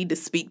you need to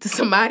speak to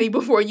somebody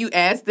before you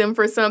ask them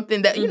for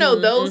something, that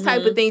those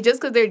type of things,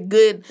 just because they're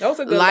good, those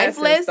are good life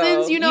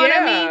lessons, you know what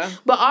I mean?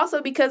 But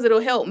also because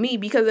it'll help me,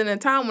 because in a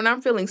time when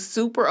I'm feeling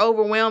super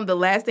overwhelmed, the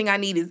last thing I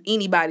need is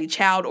anybody,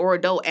 child or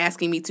adult,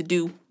 asking me to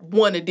do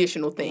one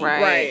additional thing.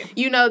 Right.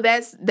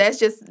 That's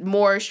just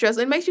more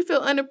stressful. It makes you feel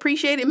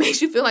unappreciated. It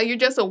makes you feel like you're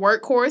just a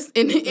workhorse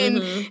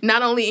in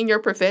not only in your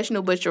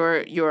professional but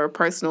your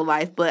personal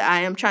life. But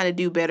I am trying to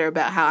do better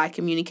about how I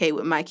communicate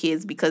with my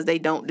kids, because they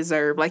don't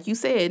deserve, like you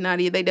said,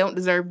 Nadia, they don't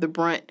deserve the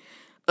brunt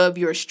of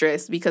your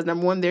stress, because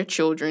number one, they're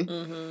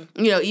children.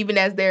 Even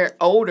as they're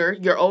older,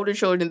 your older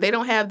children, they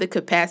don't have the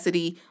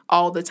capacity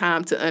all the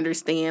time to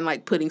understand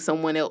like putting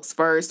someone else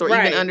first, or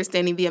even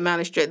understanding the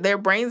amount of stress. Their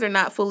brains are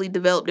not fully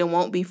developed and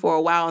won't be for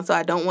a while, and so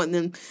I don't want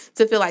them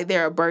to feel like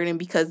they're a burden,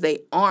 because they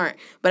aren't.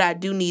 But I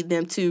do need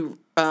them to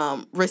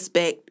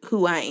respect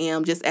who I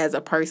am just as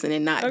a person,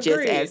 and not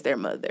just as their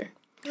mother.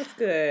 That's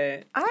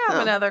good. I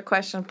have another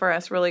question for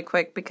us really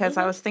quick, because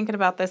I was thinking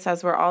about this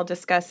as we're all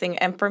discussing.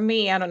 And for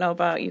me, I don't know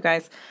about you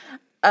guys,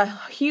 a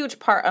huge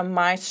part of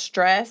my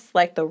stress,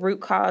 like the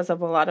root cause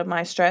of a lot of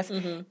my stress,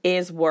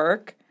 is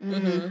work.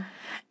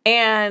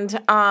 And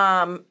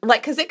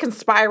because it can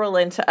spiral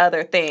into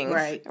other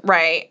things,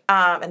 right?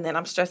 And then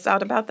I'm stressed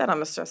out about that.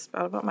 I'm stressed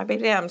out about my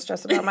baby. I'm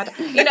stressed about my,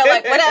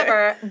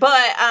 whatever. But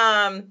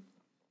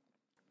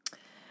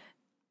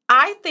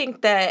I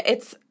think that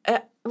it's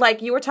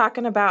like you were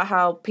talking about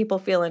how people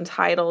feel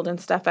entitled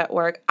and stuff at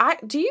work.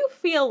 Do you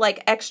feel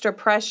like extra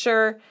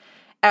pressure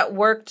at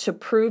work to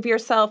prove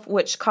yourself,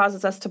 which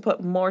causes us to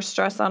put more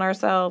stress on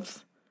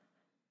ourselves?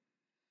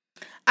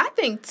 I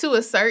think to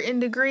a certain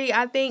degree,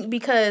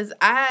 because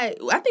I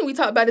think we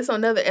talked about this on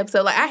another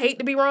episode. Like, I hate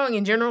to be wrong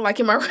in general. Like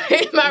in my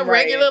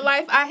regular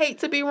life, I hate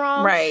to be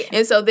wrong. Right.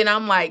 And so then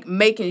I'm like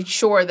making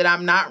sure that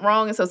I'm not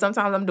wrong. And so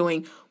sometimes I'm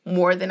doing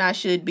more than I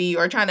should be,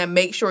 or trying to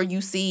make sure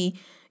you see,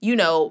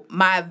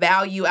 my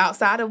value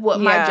outside of what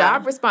my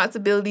job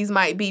responsibilities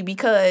might be,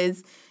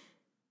 because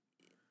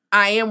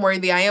I am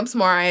worthy. I am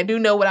smart. I do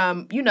know what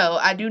I'm,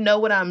 I do know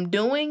what I'm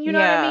doing. You know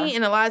what I mean?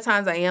 And a lot of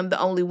times I am the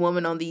only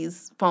woman on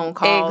these phone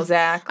calls.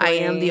 Exactly. I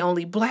am the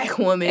only black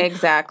woman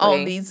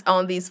on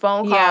these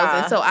phone calls.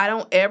 Yeah. And so I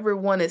don't ever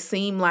want to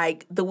seem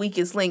like the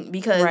weakest link,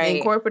 because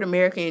in corporate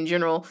America in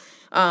general,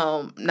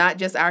 not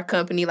just our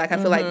company, like I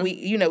feel like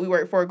we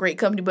work for a great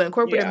company, but in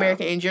corporate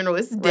America in general,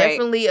 it's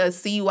definitely a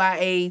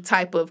CYA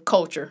type of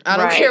culture. I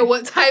don't care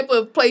what type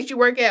of place you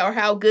work at or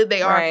how good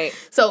they are. Right.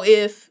 So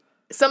if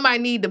somebody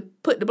need to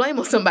put the blame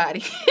on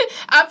somebody,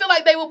 I feel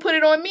like they will put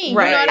it on me.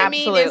 Right, you know what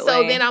absolutely. I mean? And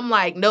so then I'm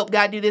like, nope,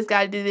 gotta do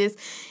this.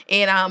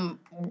 And I'm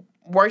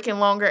working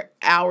longer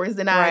hours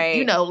than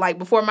I, like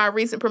before my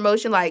recent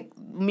promotion, like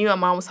me and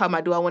my mom was talking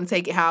about, do I want to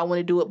take it, how I want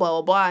to do it, blah,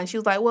 blah, blah. And she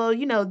was like, well,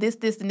 this,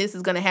 and this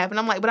is going to happen.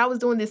 I'm like, but I was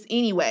doing this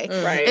anyway.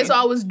 Right. And so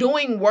I was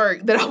doing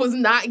work that I was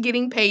not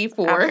getting paid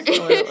for,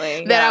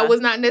 Absolutely, that I was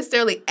not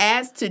necessarily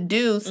asked to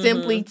do,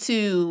 simply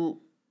to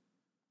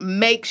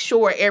make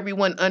sure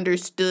everyone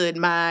understood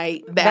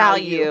my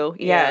value.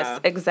 Yes,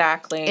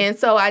 exactly. And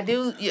so I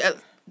do,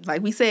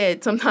 like we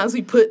said, sometimes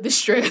we put the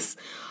stress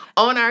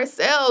on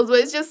ourselves, but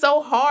it's just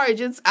so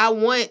hard. I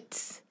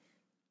want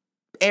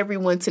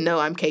everyone to know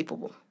I'm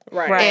capable.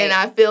 Right. And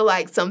I feel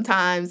like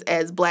sometimes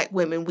as black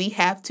women, we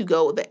have to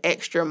go the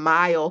extra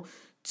mile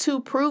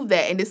to prove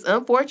that. And it's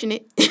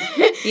unfortunate.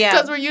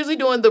 Because we're usually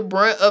doing the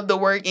brunt of the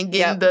work and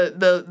getting the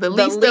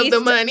least of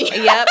the money.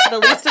 The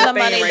least of the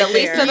money, the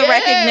least of the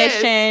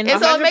recognition. And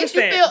so 100%. it makes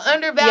you feel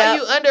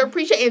undervalued,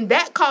 underappreciated, and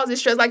that causes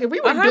stress. Like if we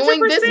were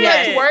doing this 100%.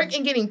 much work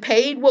and getting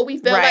paid what we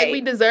felt like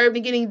we deserved,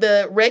 and getting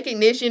the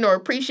recognition or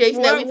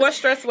appreciation that we what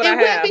stress would I have?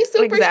 It wouldn't be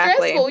super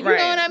Exactly. stressful. You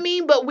know what I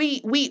mean? But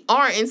we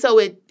aren't. And so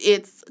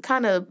it's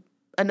kind of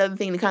another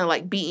thing to kind of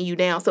like beating you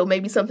down. So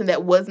maybe something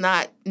that was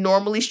not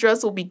normally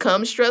stressful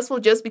becomes stressful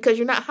just because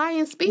you're not high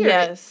in spirit.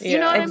 Yes. You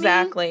know what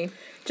exactly. I mean?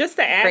 Just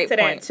to add to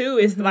that too,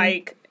 it's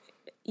like,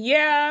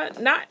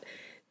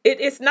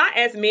 it's not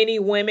as many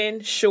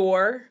women,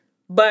 sure,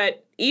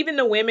 but even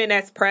the women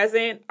that's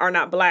present are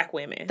not black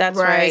women. That's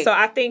right. So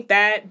I think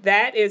that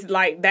is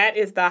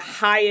the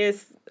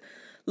highest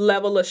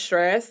level of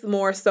stress,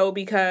 more so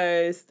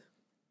because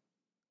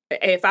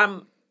if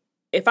I'm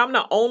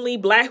the only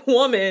black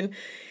woman,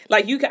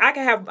 like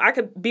I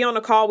could be on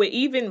a call with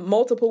even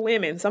multiple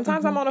women.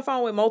 Sometimes I'm on the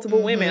phone with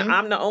multiple women.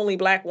 I'm the only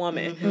black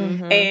woman.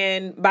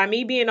 And by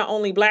me being the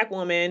only black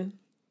woman,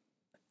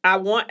 I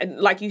want,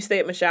 like you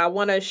said, Michelle, I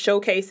want to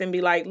showcase and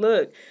be like,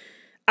 look,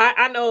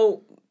 I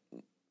know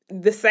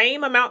the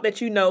same amount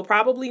that you know,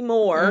 probably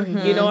more.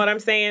 You know what I'm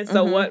saying?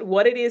 So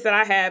what it is that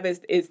I have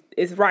is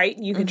right.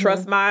 You can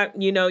trust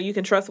you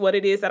can trust what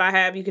it is that I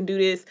have. You can do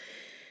this.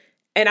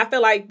 And I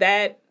feel like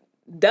that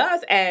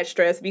does add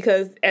stress,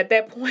 because at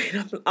that point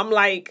I'm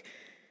like,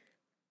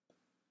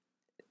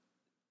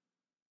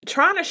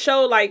 trying to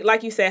show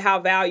like you said how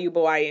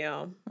valuable I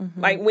am.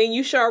 Like when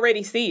you should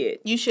already see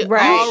it. You should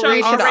Right.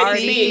 already,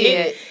 already see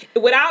it.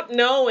 Without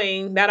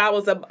knowing that I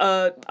was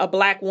a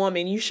black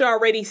woman. You should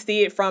already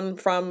see it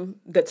from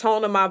the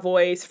tone of my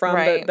voice, from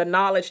Right. the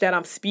knowledge that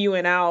I'm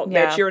spewing out,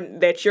 Yeah.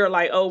 that you're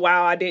like, oh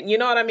wow, I didn't, you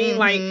know what I mean?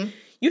 Like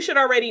you should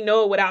already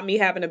know it without me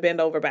having to bend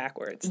over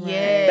backwards.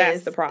 Yes.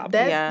 That's the problem.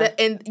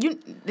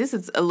 This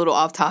is a little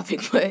off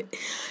topic, but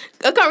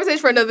a conversation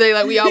for another day,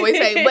 like we always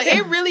say. But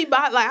it really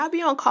I'll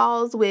be on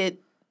calls with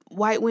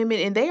white women,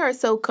 and they are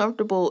so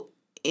comfortable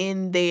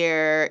in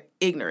their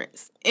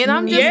ignorance. And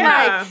I'm just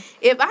like,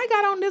 if I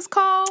got on this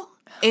call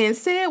and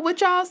said what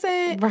y'all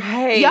said,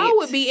 Right. y'all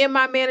would be in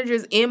my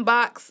manager's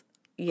inbox.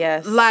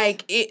 Yes.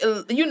 Like,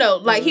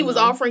 like he was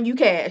offering you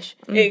cash.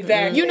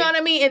 Exactly. You know what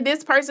I mean? And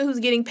this person who's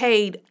getting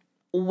paid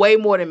way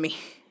more than me.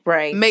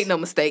 Right. Make no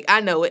mistake.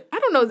 I know it. I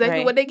don't know exactly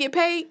Right. what they get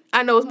paid.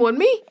 I know it's more than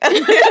me. That's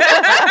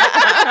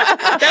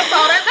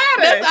all that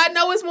matters. I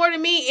know it's more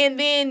than me. And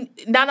then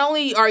not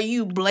only are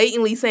you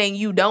blatantly saying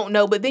you don't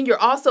know, but then you're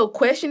also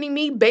questioning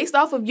me based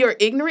off of your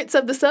ignorance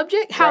of the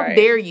subject. How Right.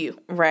 dare you?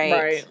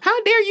 Right.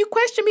 How dare you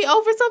question me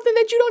over something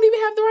that you don't even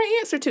have the right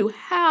answer to?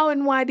 How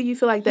and why do you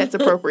feel like that's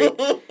appropriate?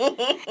 And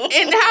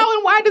how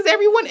and why does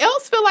everyone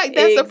else feel like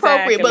that's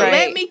appropriate? But Right.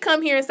 let me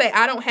come here and say,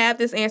 I don't have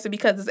this answer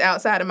because it's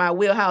outside of my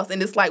wheelhouse.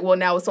 And it's like, well,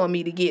 now it's on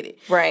me to get it.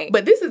 Right.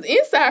 But this is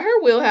inside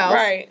her wheelhouse.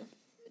 Right.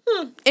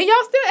 And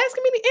y'all still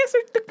asking me to answer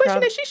the question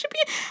that she should be.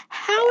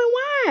 How and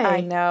why?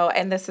 I know,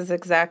 and this is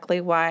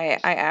exactly why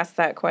I asked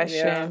that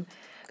question. Yeah.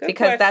 Good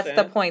Because that's question.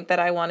 the point that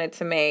I wanted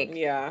to make.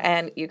 Yeah.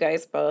 And you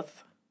guys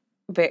both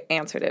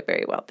answered it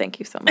very well. Thank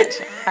you so much.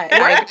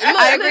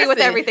 I agree with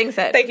listen. everything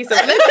said. Thank you so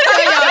much. Let me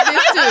tell y'all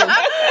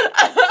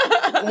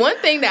this too. One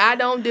thing that I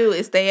don't do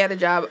is stay at a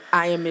job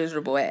I am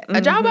miserable at.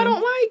 A job I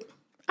don't like,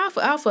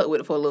 I'll fuck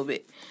with it for a little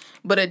bit.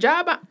 But a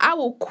job, I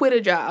will quit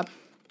a job.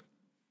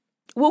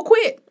 Will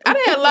quit. I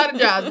done had a lot of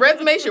jobs.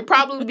 Resume should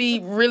probably be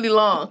really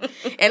long.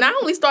 And I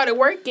only started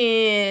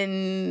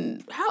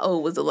working, how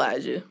old was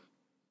Elijah?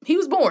 He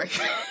was born.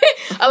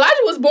 Elijah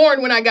was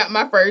born when I got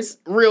my first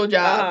real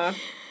job.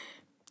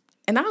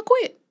 And I'll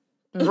quit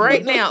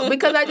right now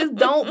because I just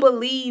don't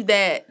believe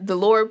that the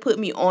Lord put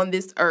me on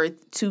this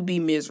earth to be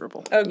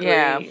miserable. Agreed.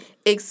 Yeah.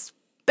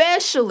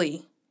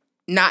 Especially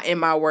not in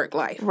my work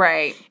life.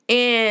 Right.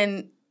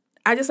 And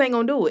I just ain't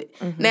gonna do it.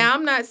 Now,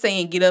 I'm not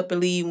saying get up and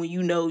leave when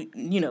you know,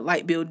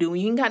 light bill due, when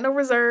you ain't got no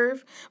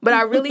reserve. But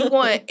I really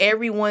want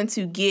everyone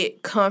to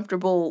get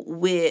comfortable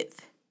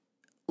with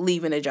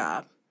leaving a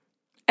job.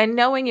 And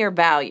knowing your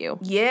value.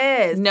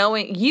 Yes.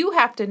 You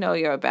have to know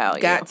your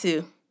value. Got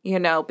to.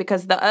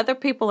 Because the other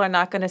people are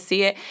not going to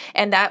see it.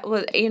 And that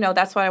was,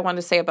 that's what I wanted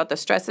to say about the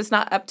stress. It's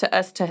not up to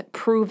us to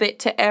prove it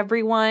to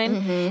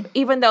everyone,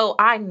 even though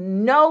I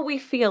know we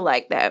feel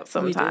like that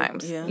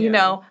sometimes,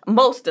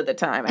 most of the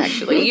time,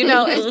 actually,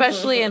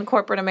 especially in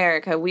corporate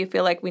America, we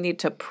feel like we need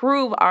to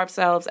prove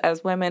ourselves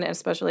as women,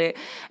 especially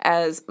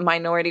as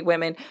minority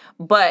women.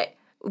 But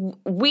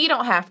we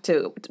don't have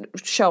to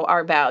show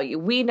our value.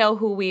 We know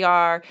who we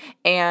are,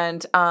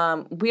 and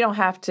we don't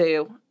have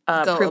to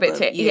prove it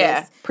to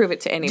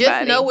anybody.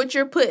 Just know what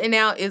you're putting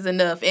out is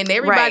enough, and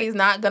everybody's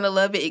not gonna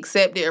love it,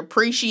 accept it,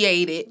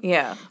 appreciate it.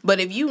 Yeah. But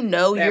if you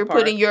know you're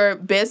putting your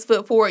best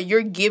foot forward,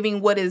 you're giving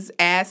what is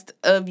asked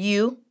of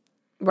you.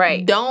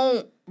 Right.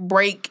 Don't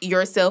break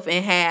yourself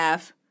in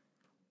half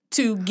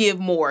to give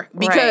more,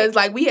 because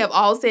like we have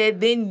all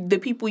said, then the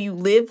people you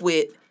live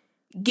with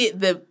get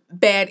the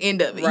bad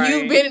end of it. Right.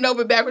 You've bending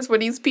over backwards for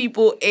these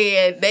people,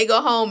 and they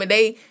go home and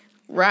they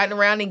riding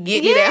around and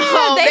getting it at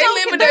home. They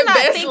living their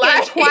best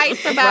life.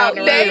 Twice about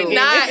they you.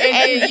 not,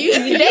 and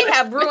they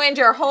have ruined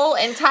your whole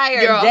entire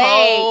your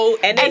day. whole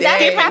And they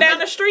skipping down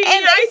the street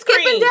and they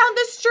skipping down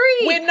the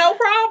street with no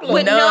problem.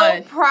 With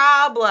no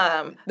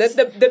problem.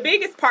 The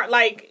biggest part,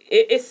 like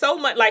it's so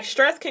much, like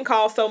stress can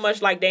cause so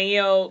much, like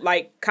Danielle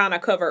kind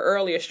of covered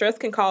earlier. Stress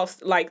can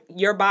cause like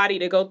your body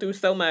to go through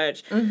so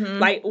much.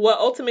 Like what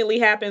ultimately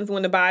happens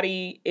when the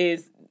body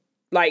is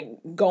like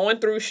going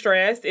through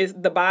stress is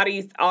the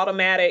body's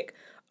autonomic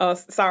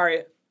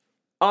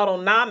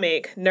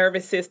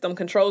nervous system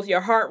controls your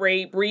heart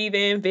rate,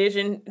 breathing,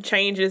 vision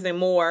changes, and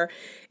more.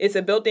 It's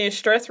a built-in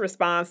stress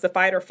response, the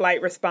fight or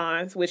flight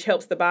response, which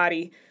helps the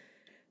body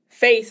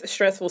face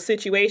stressful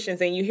situations.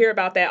 And you hear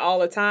about that all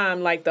the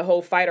time, like the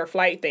whole fight or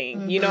flight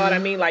thing. You know what I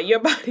mean? Like your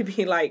body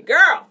be like,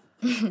 girl.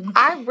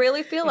 I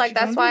really feel like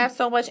that's why I have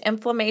so much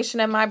inflammation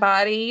in my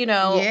body,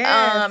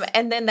 Yes.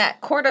 And then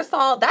that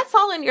cortisol, that's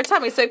all in your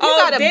tummy. So if you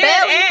got a belly,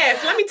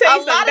 ass. Let me tell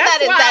you a lot something. of that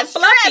is that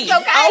fluffy. stress,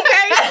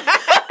 okay?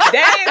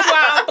 That is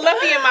why I'm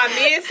fluffy in my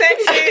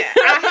midsection.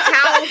 I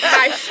house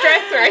my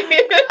stress right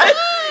here.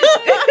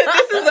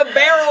 This is a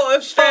barrel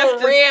of stress For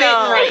just real.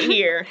 sitting right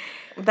here.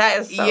 That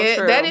is so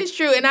true. That is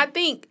true. And I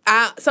think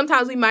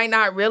sometimes we might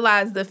not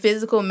realize the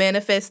physical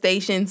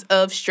manifestations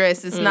of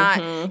stress. It's not,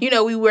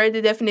 we read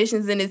the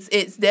definitions, and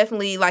it's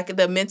definitely like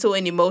the mental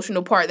and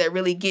emotional part that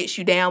really gets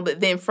you down. But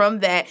then from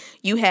that,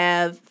 you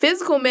have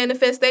physical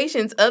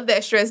manifestations of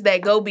that stress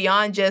that go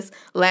beyond just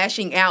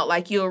lashing out.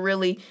 Like you'll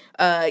really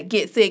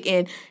get sick.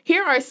 And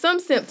here are some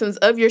symptoms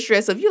of your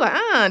stress. So if you're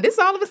like, this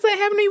all of a sudden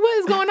happened to me, what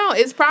is going on?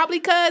 It's probably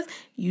because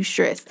you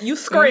stressed. You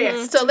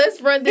stressed. So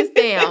let's run this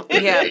down.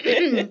 Yeah.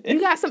 You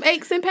got some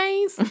aches and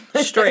pains?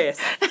 Stress.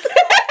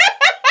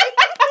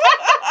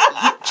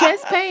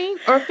 Chest pain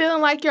or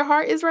feeling like your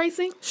heart is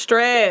racing?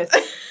 Stress.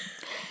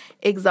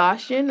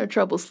 Exhaustion or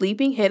trouble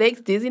sleeping,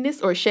 headaches,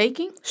 dizziness, or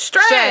shaking?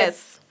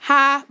 Stress.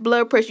 High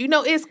blood pressure. You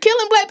know, it's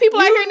killing black people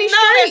out here in these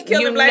streets.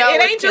 Killing black.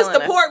 It ain't just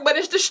the pork, but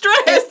it's the stress.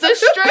 It's the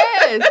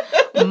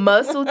stress.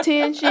 Muscle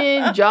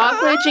tension, jaw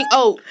clenching.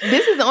 Oh,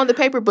 this isn't on the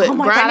paper, but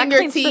grinding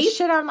your teeth. The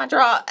shit out of my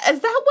jaw. Is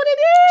that what it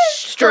is?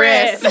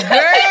 Stress.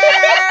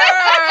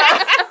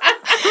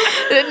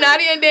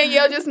 Nadia and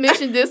Danielle just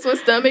mentioned this one: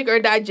 stomach or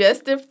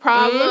digestive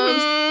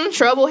problems,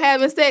 trouble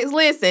having sex.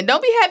 Listen,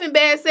 don't be having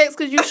bad sex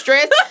because you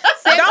stressed.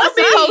 Sex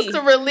is supposed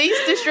to release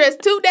the stress.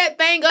 Toot that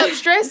thing up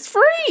stress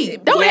free.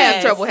 Don't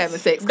have trouble having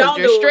sex because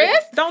you're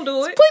stressed. Don't do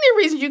it. There's plenty of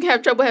reasons you can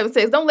have trouble having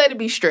sex. Don't let it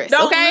be stress.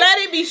 Don't okay? let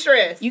it be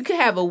stress. You can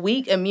have a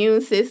weak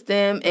immune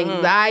system,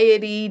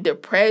 anxiety,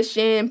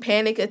 depression,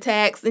 panic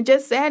attacks, and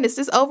just sadness.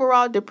 Just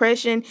overall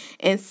depression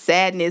and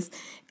sadness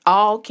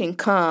all can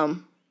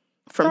come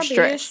from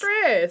stress.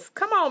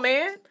 Come on,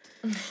 man.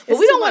 But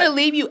we don't want to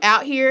leave you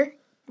out here.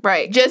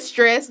 Right. Just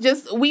stress.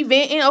 Just we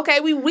venting. Okay,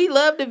 we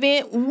love to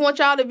vent. We want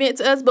y'all to vent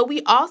to us, but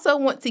we also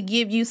want to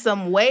give you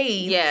some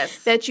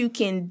ways that you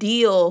can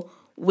deal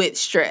with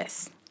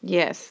stress.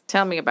 Yes.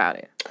 Tell me about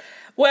it.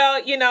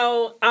 Well,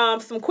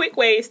 some quick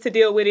ways to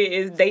deal with it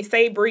is they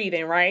say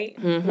breathing, right?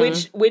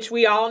 Mm-hmm. Which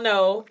we all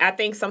know. I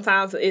think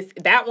sometimes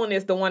that one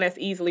is the one that's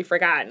easily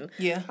forgotten.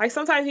 Yeah. Like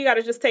sometimes you got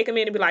to just take a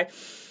minute and be like,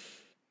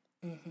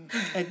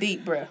 a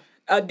deep breath.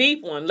 A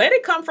deep one. Let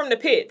it come from the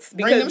pits.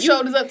 Bring them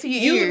shoulders up to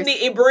your ears.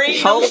 Bring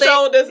them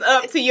shoulders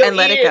up to your ears. And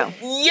let it go.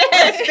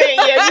 Yes,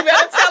 you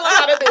better tell them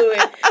how to do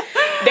it.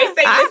 They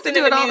say listen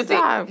to the music.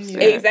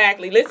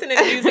 Exactly. Listening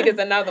to music is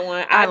another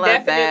one. I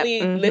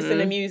definitely listen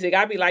to music.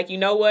 I'd be like, you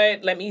know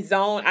what? Let me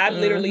zone. I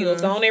literally will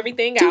zone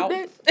everything out.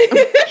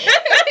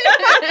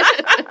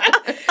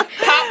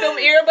 Pop them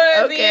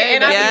earbuds in,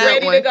 and I'll be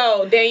ready to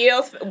go.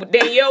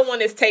 Danielle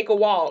one is take a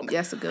walk.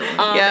 That's a good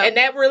one. And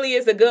that really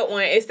is a good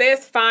one. It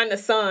says find the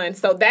sun.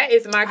 So that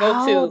is my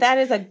go-to. Oh, that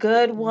is a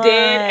good one.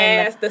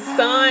 Dead as the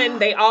sun.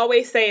 They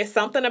always say it's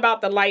something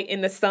about the light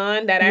in the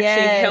sun that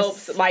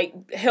actually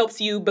helps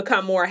you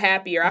become more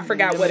happier. I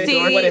forgot what it's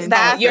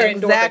that's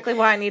called. Exactly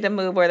why I need to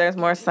move where there's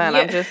more sun.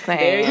 I'm just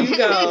saying.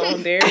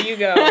 There you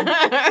go.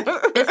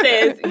 It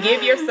says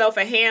give yourself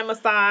a hand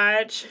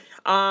massage.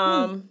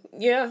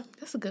 Yeah.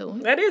 That's a good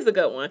one. That is a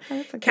good one.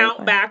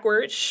 Count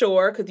backwards,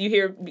 sure, because you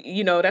hear,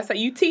 that's how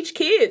you teach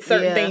kids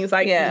certain things.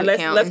 Like,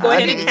 let's go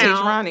ahead and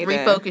count.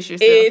 Refocus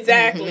yourself.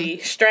 Exactly.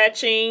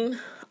 Stretching.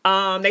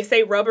 They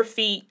say rub your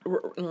feet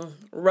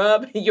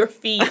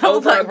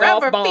over a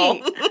golf ball.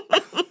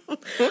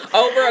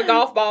 Over a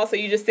golf ball, so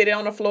you just sit it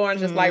on the floor and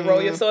just like roll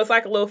your. So it's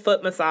like a little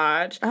foot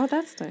massage. Oh,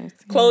 that's nice.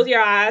 Close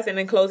your eyes, and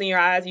then closing your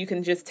eyes, you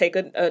can just take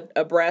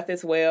a breath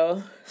as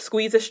well.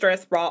 Squeeze a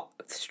stress ball.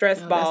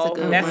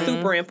 That's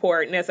super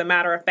important. As a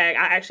matter of fact,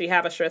 I actually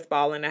have a stress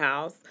ball in the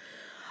house.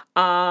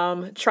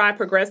 Try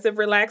progressive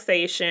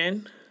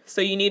relaxation.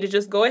 So you need to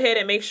just go ahead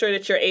and make sure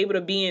that you're able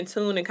to be in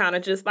tune and kind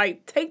of just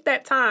like take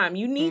that time.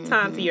 You need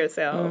time to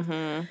yourself.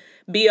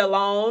 Be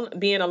alone.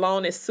 Being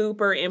alone is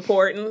super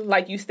important.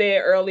 Like you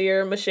said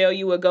earlier, Michelle,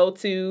 you would go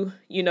to,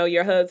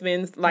 your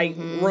husband's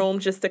room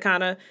just to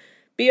kind of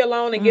be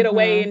alone and get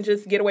away and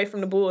just get away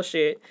from the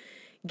bullshit.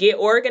 Get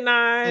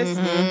organized.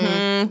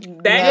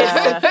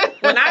 That is,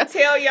 when I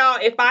tell y'all,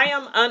 if I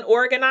am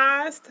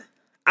unorganized,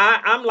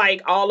 I'm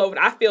like all over.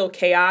 I feel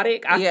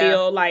chaotic. I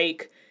feel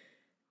like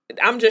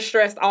I'm just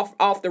stressed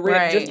off the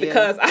rip just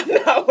because I'm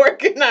not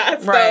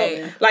organized.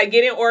 So, like,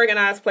 getting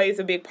organized plays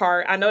a big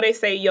part. I know they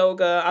say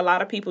yoga. A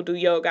lot of people do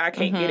yoga. I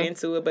can't get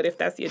into it, but if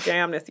that's your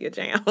jam, that's your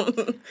jam.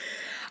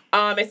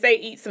 They say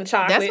eat some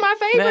chocolate. That's my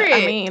favorite.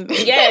 I mean,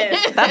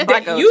 yes. That's my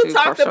go-to. You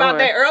talked about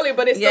that earlier,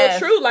 but it's so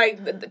true.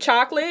 Like the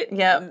chocolate,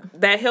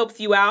 that helps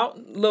you out.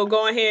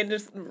 Go ahead and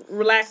just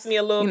relax me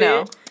a little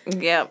bit.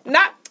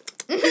 Not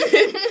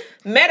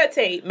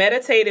meditate.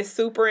 Meditate is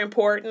super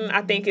important.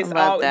 I think it's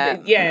all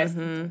that. Yes.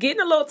 Getting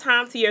a little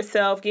time to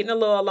yourself, getting a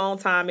little alone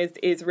time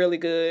is really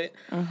good.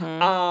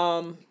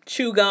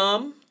 Chew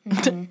gum.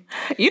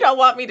 You don't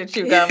want me to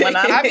chew gum when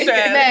I'm stressed.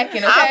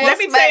 Snacking, okay? Let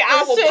me tell you,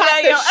 I will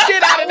pop the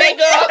shit out of that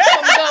gum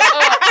on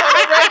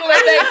a regular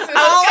basis.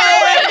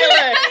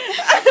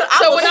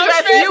 So when I'm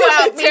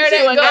stressed, tear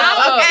that gum up.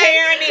 I'm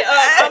tearing it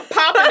up. I'm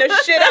popping the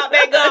shit out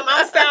that gum.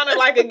 I'm sounding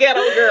like a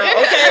ghetto girl,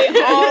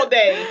 okay? All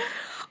day.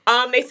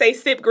 They say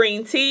sip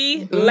green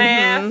tea,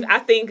 laugh. I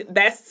think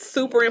that's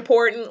super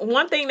important.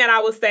 One thing that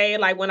I would say,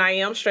 like when I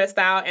am stressed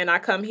out and I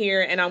come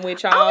here and I'm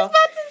with y'all,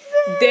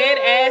 dead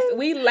ass,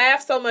 we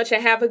laugh so much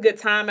and have a good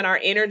time and our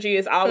energy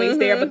is always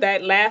there, but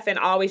that laughing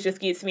always just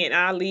gets me and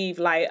I leave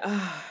like,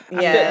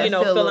 feeling a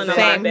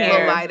lot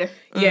better. Lighter.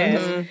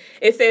 Yes.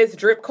 It says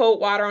drip cold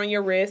water on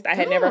your wrist. I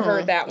had never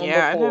heard that one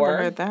before. I never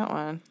heard that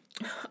one.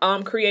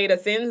 Create a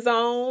Zen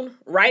zone.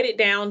 Write it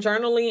down.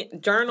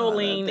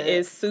 Journaling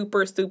is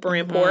super, super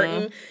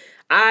important.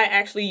 I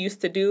actually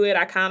used to do it.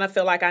 I kind of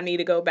feel like I need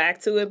to go back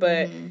to it,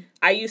 but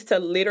I used to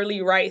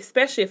literally write,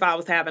 especially if I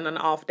was having an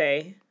off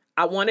day.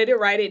 I wanted to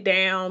write it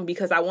down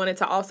because I wanted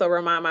to also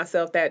remind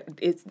myself that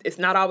it's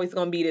not always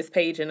going to be this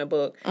page in a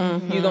book.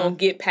 You're going to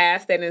get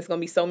past that, and it's going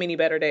to be so many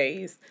better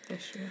days.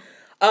 That's true.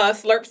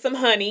 Slurp some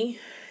honey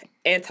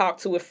and talk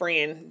to a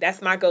friend.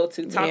 That's my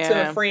go-to. Talk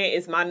to a friend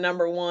is my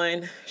number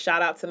one.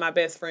 Shout out to my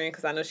best friend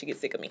because I know she gets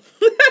sick of me.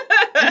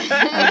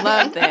 I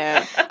love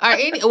that.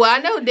 I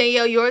know,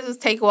 Danielle, yours is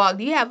Take a Walk.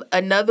 Do you have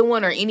another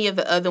one or any of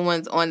the other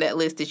ones on that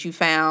list that you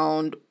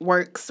found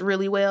works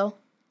really well?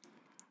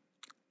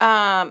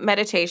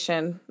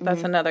 Meditation.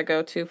 That's another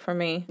go-to for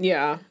me.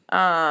 Yeah.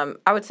 I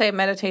would say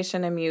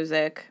meditation and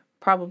music.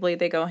 Probably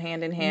they go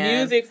hand in hand.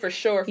 Music for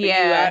sure for you.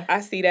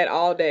 I see that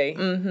all day.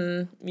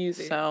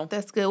 Music. So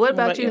that's good. What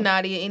about you,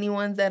 Nadia? Any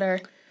ones that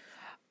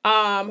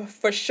are?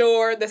 For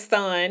sure, the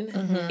sun.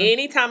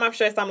 Anytime I'm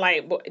stressed, I'm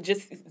like,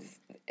 just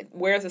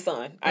where's the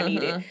sun? I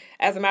need it.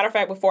 As a matter of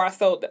fact, before I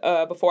sold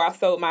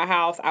my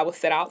house, I would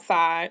sit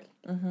outside.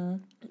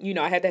 You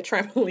know, I had that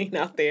trampoline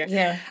out there.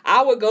 Yeah.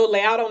 I would go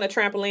lay out on the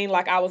trampoline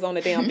like I was on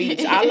the damn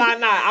beach. I lie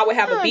not. I would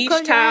have a beach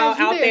towel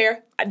out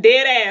there,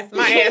 dead ass,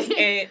 my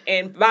ass.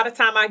 And by the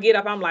time I get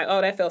up, I'm like,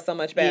 oh, that felt so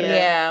much better.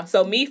 Yeah.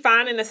 So me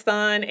finding the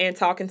sun and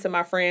talking to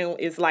my friend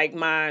is like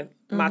my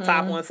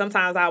top one.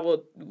 Sometimes I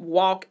would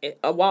walk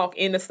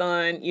in the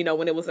sun, you know,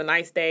 when it was a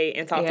nice day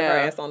and talk to her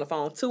ass on the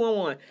phone. 2 in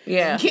 1.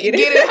 Yeah. Get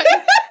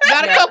it.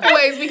 Got a couple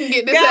ways we can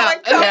get this out.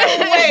 A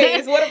couple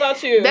ways. What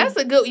about you? That's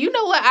a good. You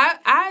know what?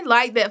 I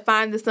like that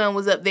Find the Sun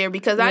was up there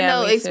because I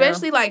know,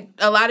 especially like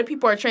a lot of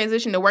people are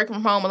transitioning to working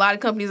from home. A lot of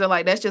companies are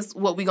like, that's just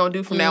what we're gonna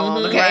do from now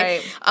on.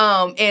 Okay.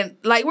 Right. And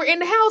like we're in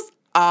the house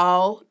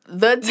all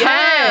the time.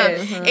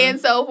 Yes. And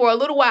so for a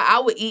little while I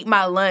would eat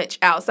my lunch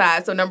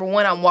outside. So number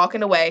one, I'm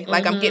walking away.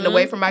 Like I'm getting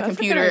away from my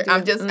computer.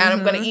 I'm just and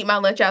I'm gonna eat my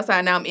lunch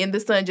outside. Now I'm in the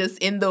sun, just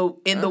in the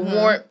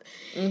warmth.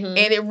 And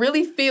it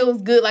really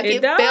feels good. Like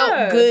it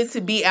felt good to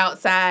be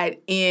outside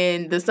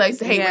in the sun. I used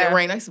to hate when it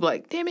rained. I used to be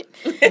like, damn it.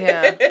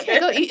 Yeah. Can't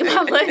go eat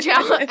my lunch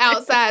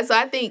outside. So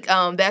I think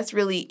that's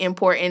really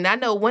important. And I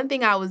know one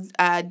thing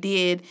I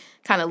did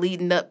kind of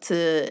leading up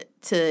to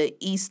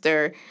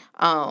Easter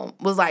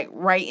was like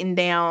writing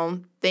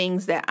down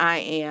things that I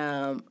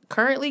am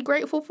currently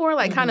grateful for,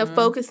 like kind of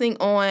focusing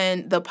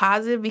on the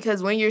positive,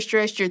 because when you're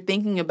stressed, you're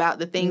thinking about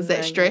the things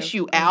that stress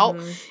you out,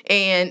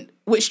 and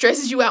which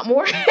stresses you out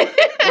more.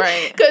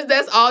 Right. Because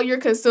that's all you're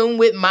consumed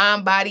with,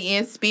 mind, body,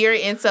 and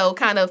spirit. And so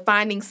kind of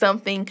finding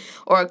something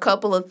or a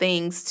couple of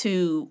things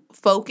to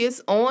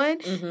focus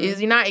on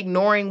is you're not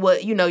ignoring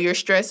what, you know, your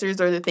stressors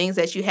or the things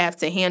that you have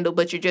to handle,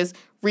 but you're just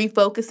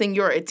refocusing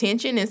your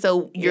attention. And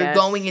so you're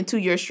going into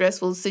your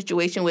stressful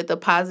situation with a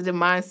positive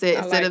mindset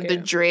instead of the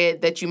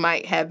dread that you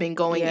might have been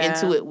going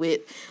into it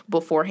with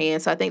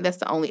beforehand. So I think that's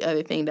the only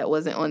other thing that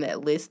wasn't on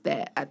that list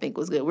that I think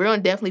was good. We're going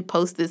to definitely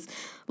post this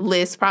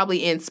list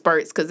probably in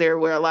spurts because there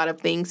were a lot of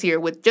things here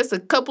with just a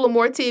couple of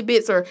more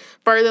tidbits or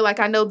further. Like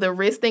I know the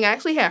wrist thing, I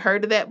actually had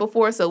heard of that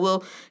before. So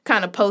we'll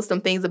kind of post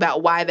some things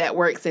about why that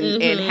works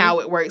and how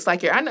it works.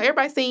 Like I know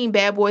everybody's seen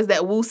Bad Boys,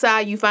 that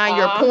Woosah, you find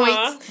your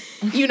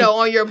points, you know,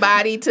 on your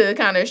body to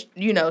kind of,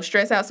 you know,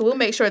 stress out. So we'll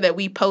make sure that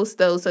we post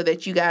those so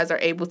that you guys are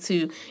able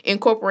to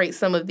incorporate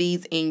some of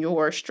these in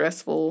your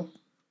stressful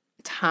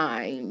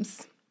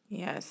times.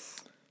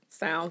 Yes.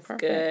 Sounds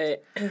good.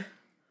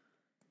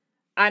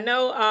 I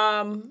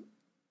know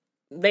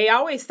they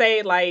always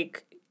say,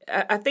 like,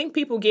 I think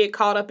people get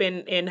caught up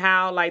in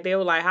how, like, they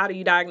were like, how do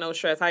you diagnose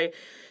stress?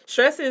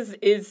 Stress is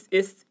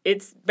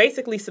it's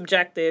basically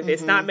subjective.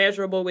 It's not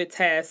measurable with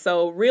tests.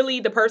 So really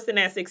the person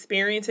that's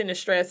experiencing the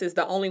stress is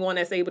the only one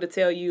that's able to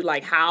tell you,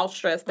 like, how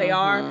stressed they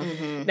are.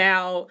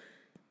 Now,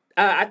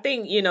 I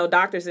think, you know,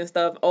 doctors and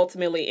stuff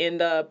ultimately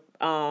end up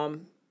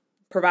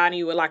providing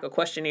you with like a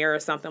questionnaire or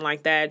something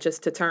like that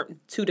just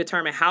to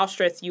determine how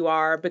stressed you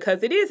are,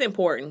 because it is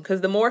important,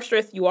 because the more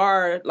stressed you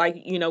are, like,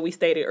 you know, we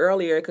stated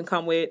earlier, it can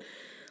come with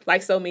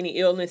like so many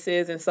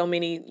illnesses and so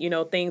many, you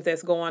know, things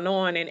that's going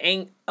on,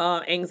 and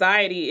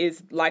anxiety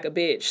is like a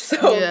bitch.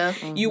 So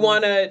you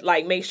want to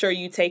like make sure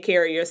you take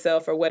care of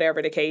yourself or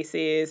whatever the case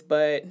is,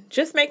 but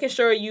just making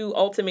sure you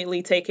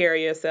ultimately take care of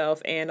yourself.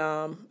 And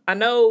I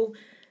know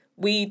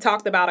we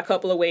talked about a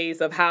couple of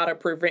ways of how to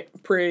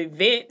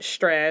prevent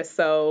stress.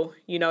 So,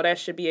 you know, that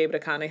should be able to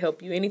kind of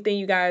help you. Anything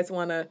you guys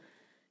want to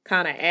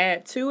kind of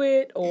add to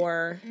it,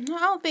 or? No, I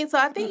don't think so.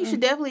 I think you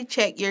should definitely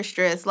check your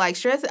stress. Like,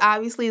 stress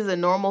obviously is a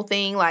normal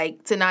thing.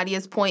 Like, to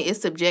Nadia's point,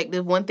 it's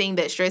subjective. One thing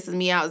that stresses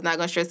me out is not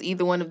going to stress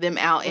either one of them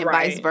out, and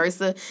vice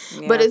versa.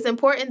 Yeah. But it's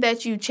important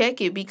that you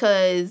check it,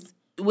 because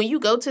when you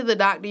go to the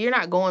doctor, you're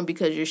not going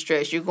because you're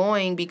stressed. You're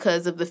going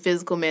because of the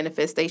physical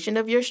manifestation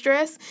of your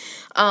stress.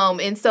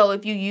 And so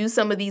if you use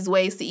some of these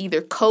ways to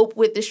either cope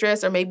with the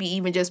stress or maybe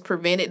even just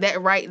prevent it, that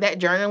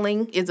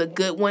journaling is a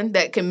good one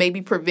that can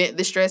maybe prevent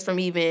the stress from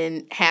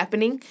even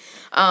happening.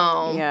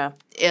 Because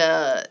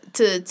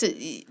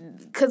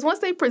once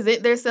they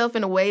present themselves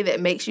in a way that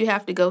makes you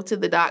have to go to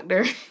the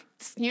doctor,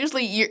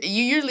 usually you're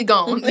usually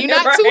gone. You're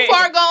not too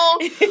far gone,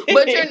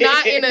 but you're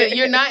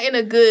not in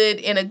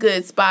a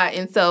good spot.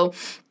 And so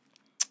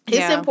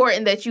it's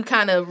important that you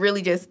kind of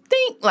really just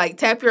think, like,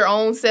 tap your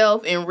own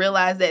self and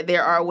realize that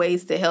there are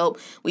ways to help.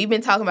 We've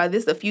been talking about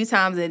this a few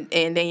times, and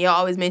Danielle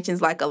always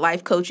mentions, like, a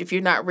life coach. If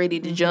you're not ready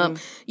to jump,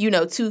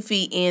 2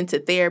 feet into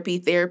therapy,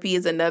 therapy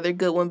is another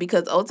good one,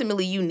 because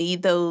ultimately you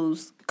need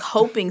those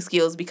coping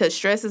skills, because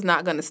stress is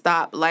not going to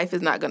stop. Life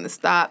is not going to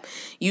stop.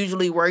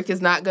 Usually work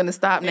is not going to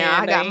stop.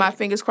 Now, I got my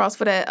fingers crossed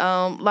for that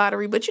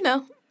lottery, but,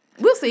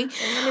 we'll see. And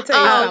let me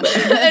tell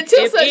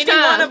you something. If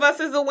any one of us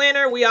is a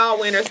winner, we all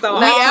winners. So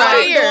we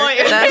out here.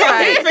 That's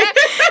right.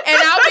 And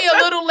I'll be a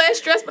little less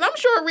stressed, but I'm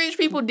sure rich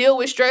people deal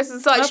with stress.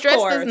 It's like,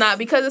 stress does not,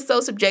 because it's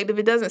so subjective,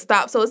 it doesn't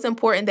stop. So it's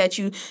important that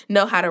you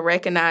know how to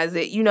recognize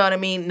it. You know what I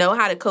mean? Know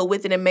how to cope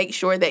with it, and make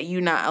sure that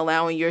you're not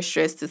allowing your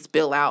stress to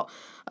spill out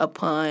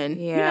upon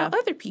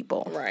other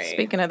people. Right.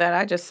 Speaking of that,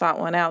 I just sought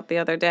one out the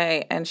other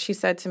day, and she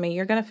said to me,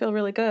 "You're going to feel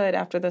really good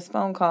after this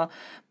phone call,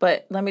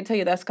 but let me tell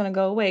you, that's going to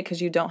go away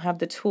because you don't have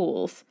the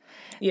tools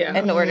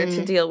in order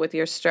to deal with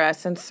your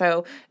stress." And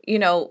so,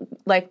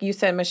 like you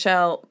said,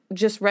 Michelle,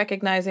 just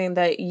recognizing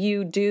that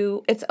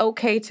it's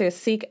okay to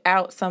seek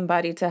out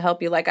somebody to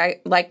help you.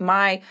 Like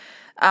my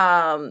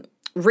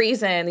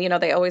reason,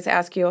 they always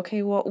ask you,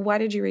 okay, well, why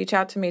did you reach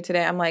out to me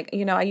today? I'm like,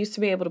 I used to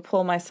be able to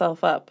pull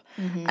myself up.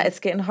 It's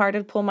getting hard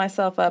to pull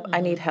myself up. I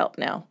need help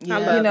now.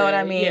 Yeah. You know what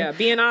I mean? Yeah,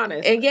 being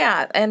honest.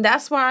 And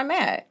that's where I'm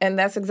at. And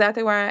that's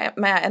exactly where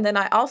I'm at. And then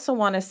I also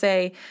want to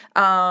say,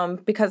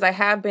 because I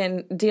have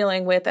been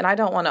dealing with, and I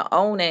don't want to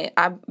own it,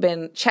 I've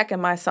been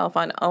checking myself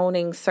on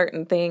owning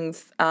certain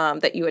things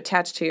that you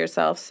attach to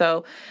yourself.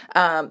 So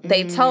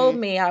they told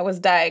me I was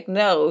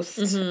diagnosed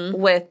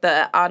with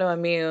the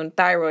autoimmune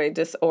thyroid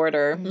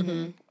disorder.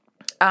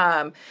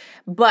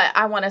 But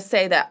I want to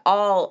say that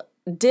all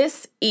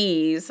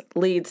dis-ease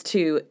leads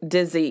to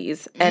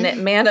disease, and it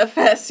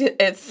manifests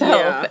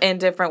itself in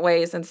different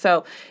ways. And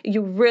so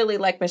you really,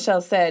 like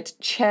Michelle said,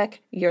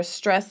 check your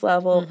stress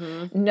level,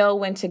 know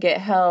when to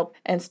get help,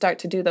 and start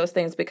to do those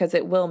things, because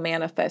it will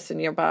manifest in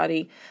your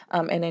body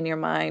and in your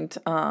mind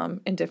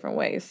in different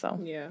ways. So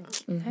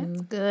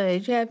That's good.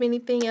 Did you have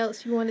anything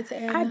else you wanted to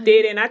add? I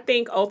did, and I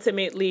think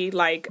ultimately,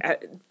 like,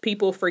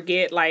 people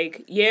forget,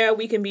 like,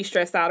 we can be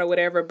stressed out or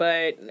whatever,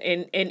 but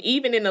and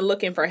even in the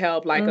looking for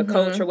help, like a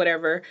coach or whatever,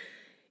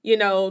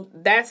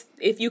 that's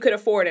if you could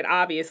afford it,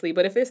 obviously.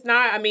 But if it's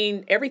not, I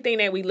mean, everything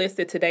that we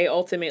listed today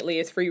ultimately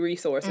is free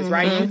resources,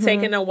 right? You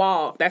taking a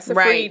walk, that's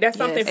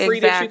something free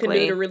that you can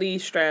do to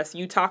relieve stress.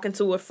 You talking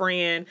to a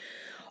friend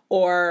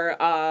or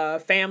a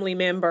family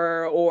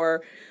member,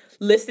 or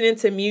listening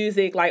to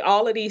music, like,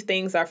 all of these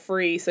things are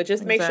free. So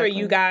just make sure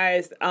you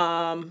guys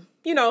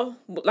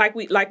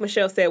like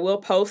Michelle said, we'll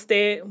post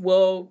it.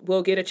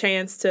 We'll get a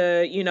chance to,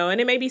 and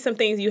it may be some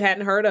things you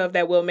hadn't heard of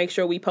that we'll make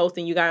sure we post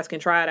and you guys can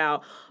try it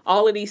out.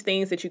 All of these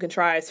things that you can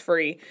try is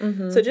free.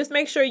 So just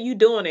make sure you're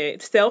doing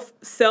it.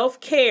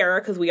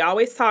 Self-care, because we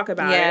always talk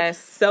about it.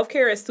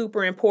 Self-care is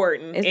super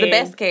important. It's the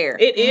best care.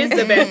 It is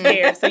the best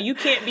care. So you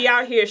can't be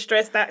out here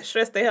stressed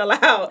the hell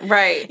out.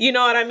 Right. You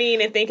know what I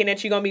mean? And thinking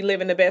that you're going to be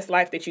living the best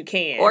life that you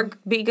can. Or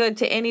be good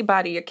to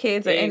anybody, your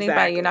kids or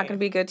anybody. You're not going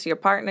to be good to your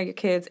partner, your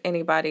kids,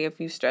 anybody if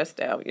you stressed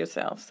out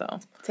yourself.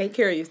 So take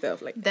care of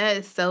yourself. Like that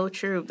is so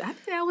true. I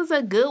think that was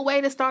a good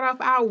way to start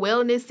off our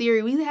wellness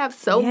series. We have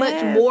so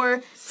much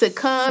more to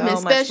come, and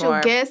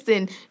special guests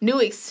and new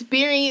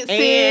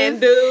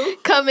experiences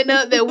coming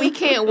up that we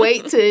can't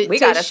wait to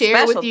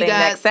share with you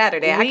guys next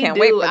Saturday. I can't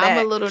wait for that.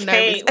 I'm a little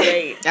nervous. Can't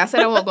wait. I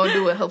said I wasn't gonna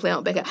do it. Hopefully I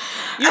don't back out.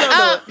 You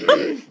don't do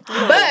it.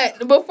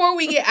 But before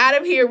we get out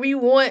of here, we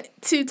want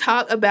to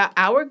talk about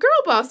our girl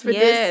boss for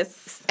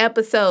this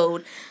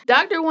episode.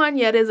 Dr.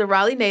 Juanetta is a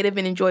Raleigh native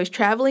and enjoys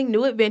traveling,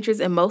 new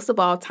adventures, and most of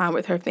all, time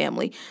with her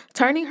family.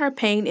 Turning her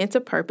pain into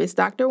purpose,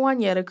 Dr.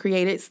 Juanetta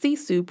created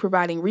CSU,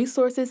 providing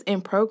resources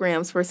and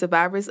programs for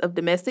survivors of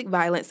domestic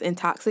violence and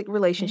toxic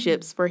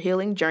relationships for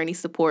healing journey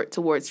support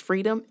towards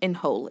freedom and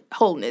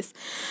wholeness.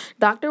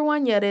 Dr.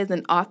 Juanetta is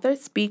an author,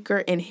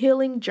 speaker, and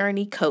healing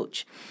journey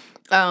coach.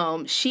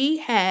 She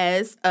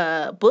has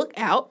a book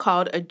out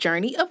called A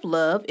Journey of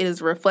Love. It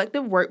is a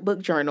reflective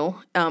workbook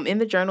journal. In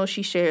the journal,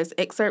 she shares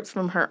excerpts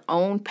from her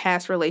own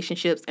past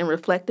relationships and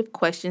reflective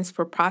questions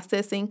for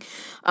processing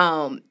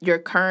your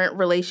current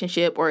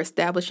relationship or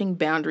establishing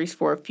boundaries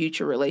for a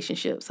future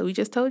relationship. So we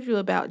just told you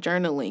about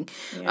journaling.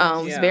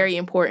 It's very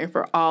important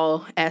for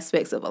all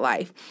aspects of a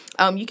life.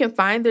 You can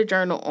find the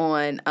journal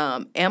on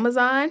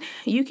Amazon.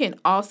 You can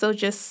also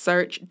just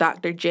search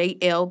Dr.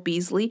 J.L.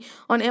 Beasley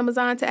on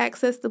Amazon to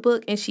access the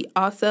book. And she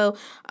also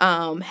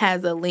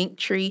has a link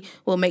tree.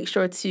 We'll make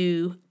sure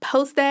to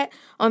post that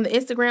on the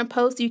Instagram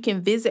post. You can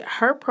visit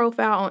her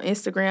profile on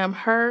Instagram,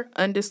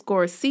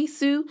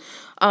 her_Sisu,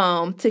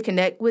 to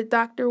connect with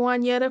Dr.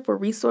 Juanetta for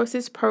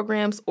resources,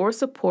 programs, or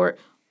support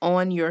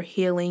on your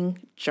healing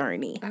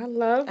journey. I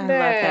love that. I love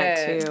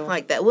that too.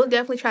 Like that. We'll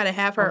definitely try to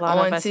have her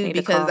on too,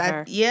 because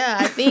I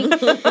think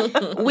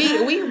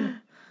we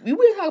we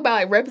will talk about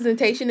like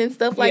representation and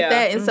stuff like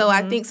that. And so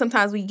I think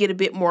sometimes we get a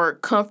bit more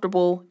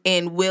comfortable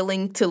and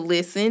willing to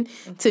listen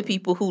to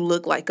people who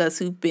look like us,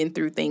 who've been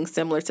through things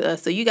similar to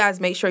us. So you guys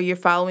make sure you're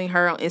following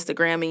her on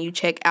Instagram and you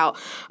check out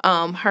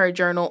her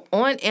journal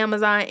on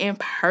Amazon and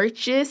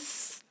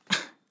purchase.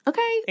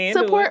 Okay, And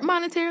support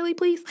monetarily,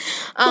 please.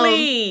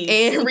 Please.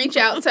 And reach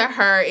out to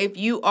her if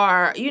you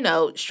are,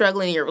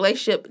 struggling in your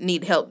relationship,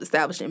 need help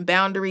establishing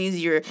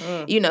boundaries, you're,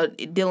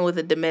 dealing with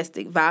a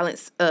domestic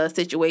violence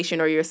situation,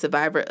 or you're a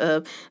survivor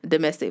of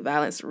domestic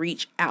violence.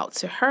 Reach out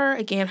to her.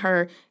 Again,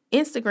 her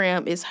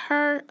Instagram is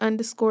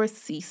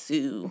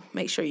her_Sisu.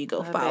 Make sure you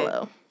go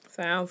follow.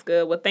 Sounds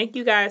good. Well, thank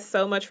you guys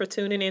so much for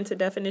tuning in to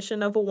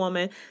Definition of a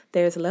Woman.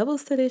 There's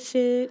levels to this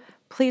shit.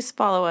 Please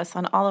follow us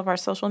on all of our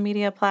social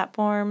media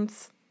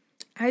platforms.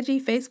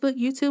 IG, Facebook,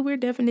 YouTube, we're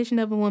Definition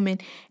of a Woman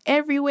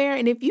everywhere.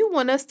 And if you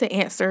want us to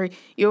answer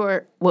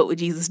your "What would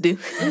Jesus do?"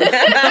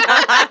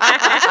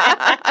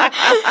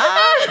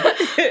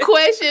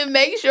 question,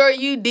 make sure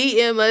you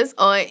DM us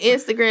on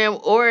Instagram,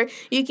 or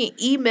you can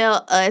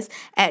email us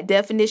at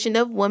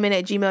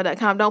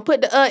definitionofwoman@gmail.com. Don't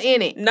put the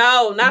in it.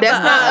 No, That's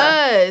not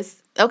us.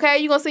 Okay,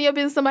 you're going to send your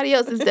business to somebody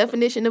else. It's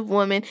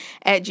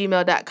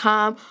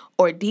definitionofwoman@gmail.com,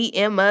 or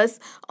DM us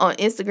on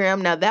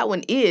Instagram. Now, that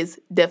one is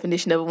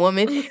Definition of a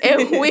Woman,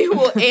 and we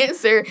will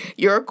answer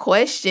your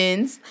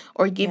questions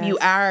or give you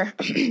our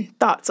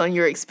thoughts on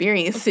your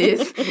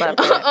experiences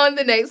on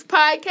the next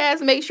podcast.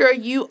 Make sure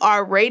you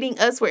are rating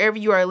us wherever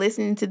you are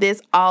listening to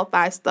this, all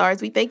 5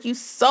 stars. We thank you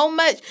so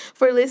much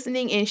for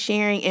listening and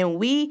sharing, and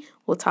we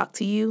will talk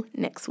to you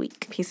next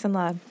week. Peace and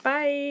love.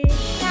 Bye.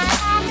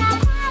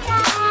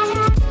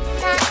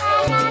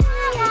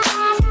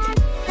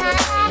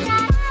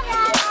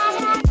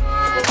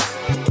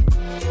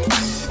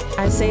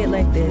 I say it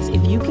like this: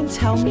 if you can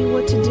tell me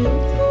what to do,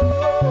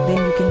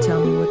 then you can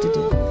tell me what to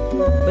do.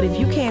 But if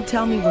you can't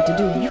tell me what to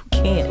do, you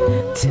can't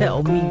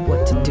tell me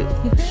what to do.